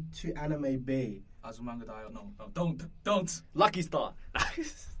someone to anime B? Azumanga Daioh, no, don't. Lucky Star.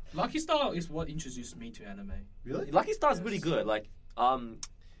 Lucky Star is what introduced me to anime. Really? Lucky Star's Yes. pretty good. Like,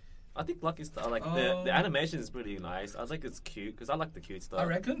 I think Lucky Star, like the animation is pretty nice. I think it's cute because I like the cute stuff. I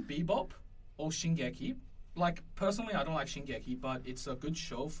reckon Bebop or Shingeki. Like, personally, I don't like Shingeki, but it's a good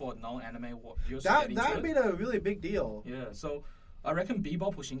show for non-anime viewers to get into That would it. be a really big deal. Yeah, so I reckon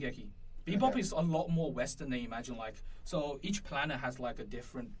Bebop or Shingeki. Bebop Okay. is a lot more Western than you imagine. Like, so each planet has like a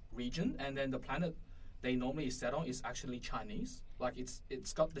different region, and then the planet they normally set on is actually Chinese. Like,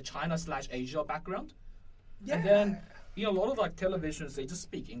 it's got the China/Asia background. Yeah. And then a lot of like televisions they just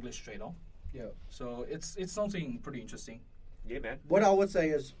speak English straight on. Yeah. So it's something pretty interesting. Yeah, man. What I would say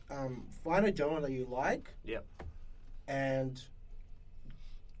is find a genre that you like Yeah. and...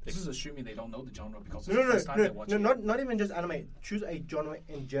 This is assuming they don't know the genre because it's the No, first time they're watching. not even just anime. Choose a genre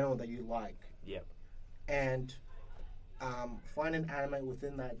in general that you like. Yeah. And find an anime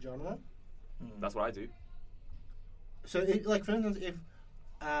within that genre. That's what I do. So, like for instance, if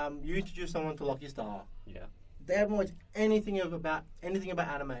you introduce someone to Lucky Star, Yeah. they haven't watched anything about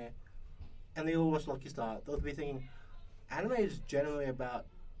anime, and they all watch Lucky Star, they'll be thinking, anime is generally about.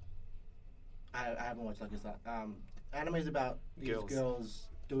 I haven't watched Lucky Star. Anime is about these girls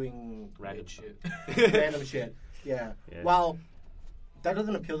doing Random shit. random shit. Yeah. Yeah. Well, that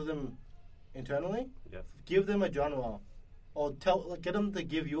doesn't appeal to them internally. Yeah. Give them a genre, or get them to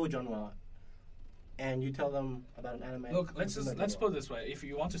give you a genre, and you tell them about an anime. Look, let's within that put genre. it this way. If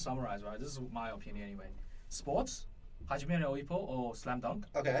you want to summarize, right, this is my opinion anyway. Sports, Hajime no Ippo or Slam Dunk.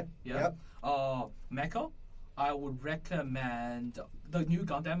 Okay. Yeah. Yep. Mecha, I would recommend the new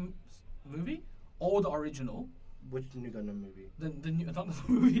Gundam movie or the original. Which new Gundam movie? The new not the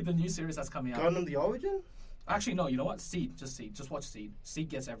movie, the new series that's coming out. Gundam: The Origin. Actually, no. You know what? Seed. Just watch Seed. Seed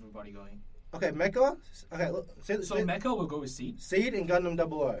gets everybody going. Okay, Mecha. Okay, look. So Mecha will go with Seed. Seed and Gundam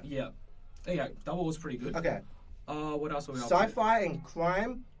 00. Yeah. Yeah, that one was pretty good. Okay. What else are we up Sci-fi and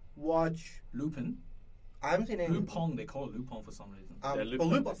crime. Watch. to? Lupin. I haven't seen any. Lupin. They call it Lupin for some reason. Yeah, But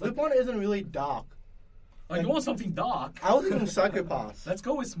Lupin, it's like- Lupin isn't really dark. You want something dark? I was thinking Psychopaths. Let's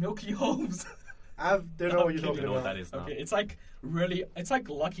go with Milky Holmes. I don't know what you're I talking don't know about. what that is now. Okay, it's like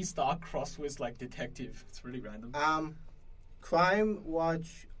Lucky Star crossed with like detective. It's really random. Crime.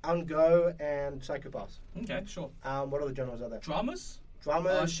 Watch. Go and Psychopaths. Okay, sure. What other genres are there? Dramas. Drama.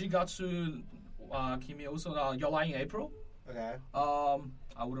 Shigatsu, Kimi also, Your Lie in April. Okay.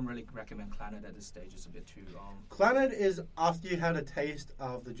 I wouldn't really recommend Planet at this stage. It's a bit too Planet is after you had a taste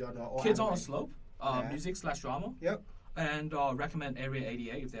of the genre. Or Kids on anime. a Slope. Yeah. music/drama, Yep. and recommend Area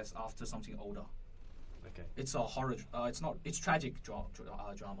 88 if there's after something older. Okay. It's a horror. It's not. It's tragic drama.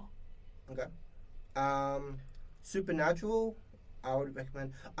 Okay. Supernatural, I would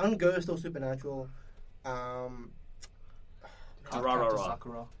recommend. Unghost or Supernatural. Cardcaptor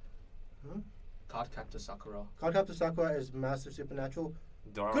Sakura. Hmm? Cardcaptor Sakura. Cardcaptor Sakura is massive Supernatural.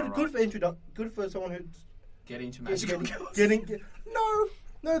 Dororo. Good for good for someone who's Get into magical girls.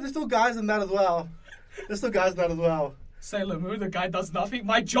 No, there's still guys in that as well. Sailor Moon, the guy does nothing.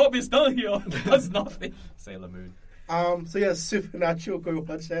 My job is done here. Does nothing. Sailor Moon. So yeah, Supernatural, go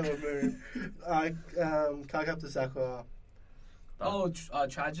watch Sailor Moon. Cardcaptor Sakura. Oh,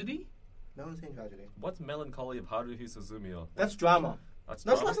 tragedy. No one's seen Tragedy. What's Melancholy of Haruhi Suzumiya? That's drama. That's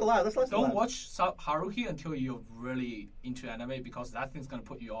That's drama? less alive. That's less Don't alive. watch Haruhi until you're really into anime because that thing's gonna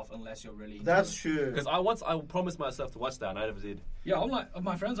put you off unless you're really into That's it. true. Because I promised myself to watch that and I never did. Yeah, I'm like,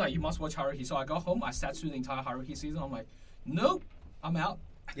 my friends are like, you must watch Haruhi. So I got home, I sat through the entire Haruhi season. I'm like, nope, I'm out.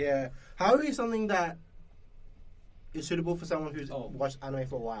 Yeah. Haruhi is something that is suitable for someone who's Oh. watched anime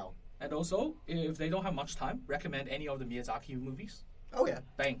for a while. And also, if they don't have much time, recommend any of the Miyazaki movies. Oh yeah.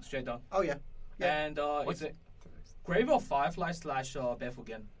 Bang, straight done. Oh yeah. Yeah. And What's it's a Grave of Firefly / Barefoot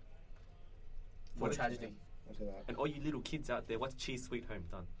Gen. For What is tragedy. I'll say that. And all you little kids out there, what's Cheese Sweet Home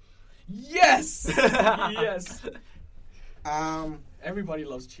done? Yes! yes! Everybody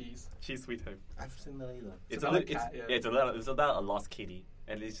loves cheese. Cheese Sweet Home. I've seen that either. It's about a cat, yeah. it's about a lost kitty,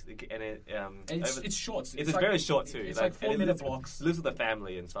 and It's short. It's like, very short too. It's like 4 and it minute lives- blocks. Lives with the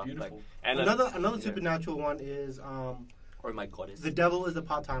family and stuff. Beautiful. Like, and Another yeah. Supernatural one is Oh my god! The Devil is a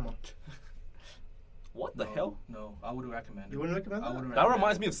Part-Timer. What the hell? No, I wouldn't recommend it. You wouldn't recommend I that? wouldn't That recommend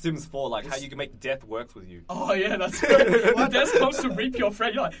reminds it. me of Sims 4, like how It's- you can make death works with you. Oh yeah, that's good. When death comes to reap your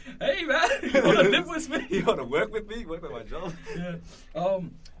friend, you're like, hey man, you wanna live with me? You want to work with me? Work with my job? Yeah.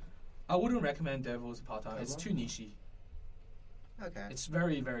 I wouldn't recommend Devil's Part-Time. It's too nichey. Okay. It's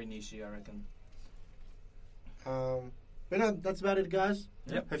very, very nichey, I reckon. But no, that's about it, guys.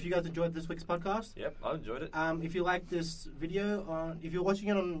 Yep. Hope you guys enjoyed this week's podcast. Yep, I enjoyed it. If you like this video, if you're watching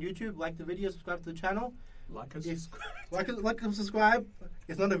it on YouTube, like the video, subscribe to the channel. Like us. If, like and subscribe.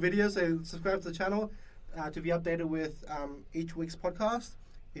 It's not a video, so subscribe to the channel to be updated with each week's podcast.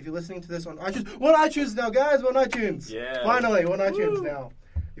 If you're listening to this on iTunes, we're on iTunes now, guys. We're on iTunes. Yeah. Finally, we're on iTunes Woo. now.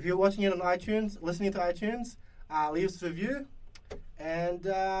 If you're watching it on iTunes, listening to iTunes, leave us a review and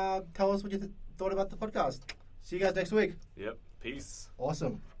tell us what you thought about the podcast. See you guys next week. Yep. Peace.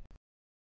 Awesome.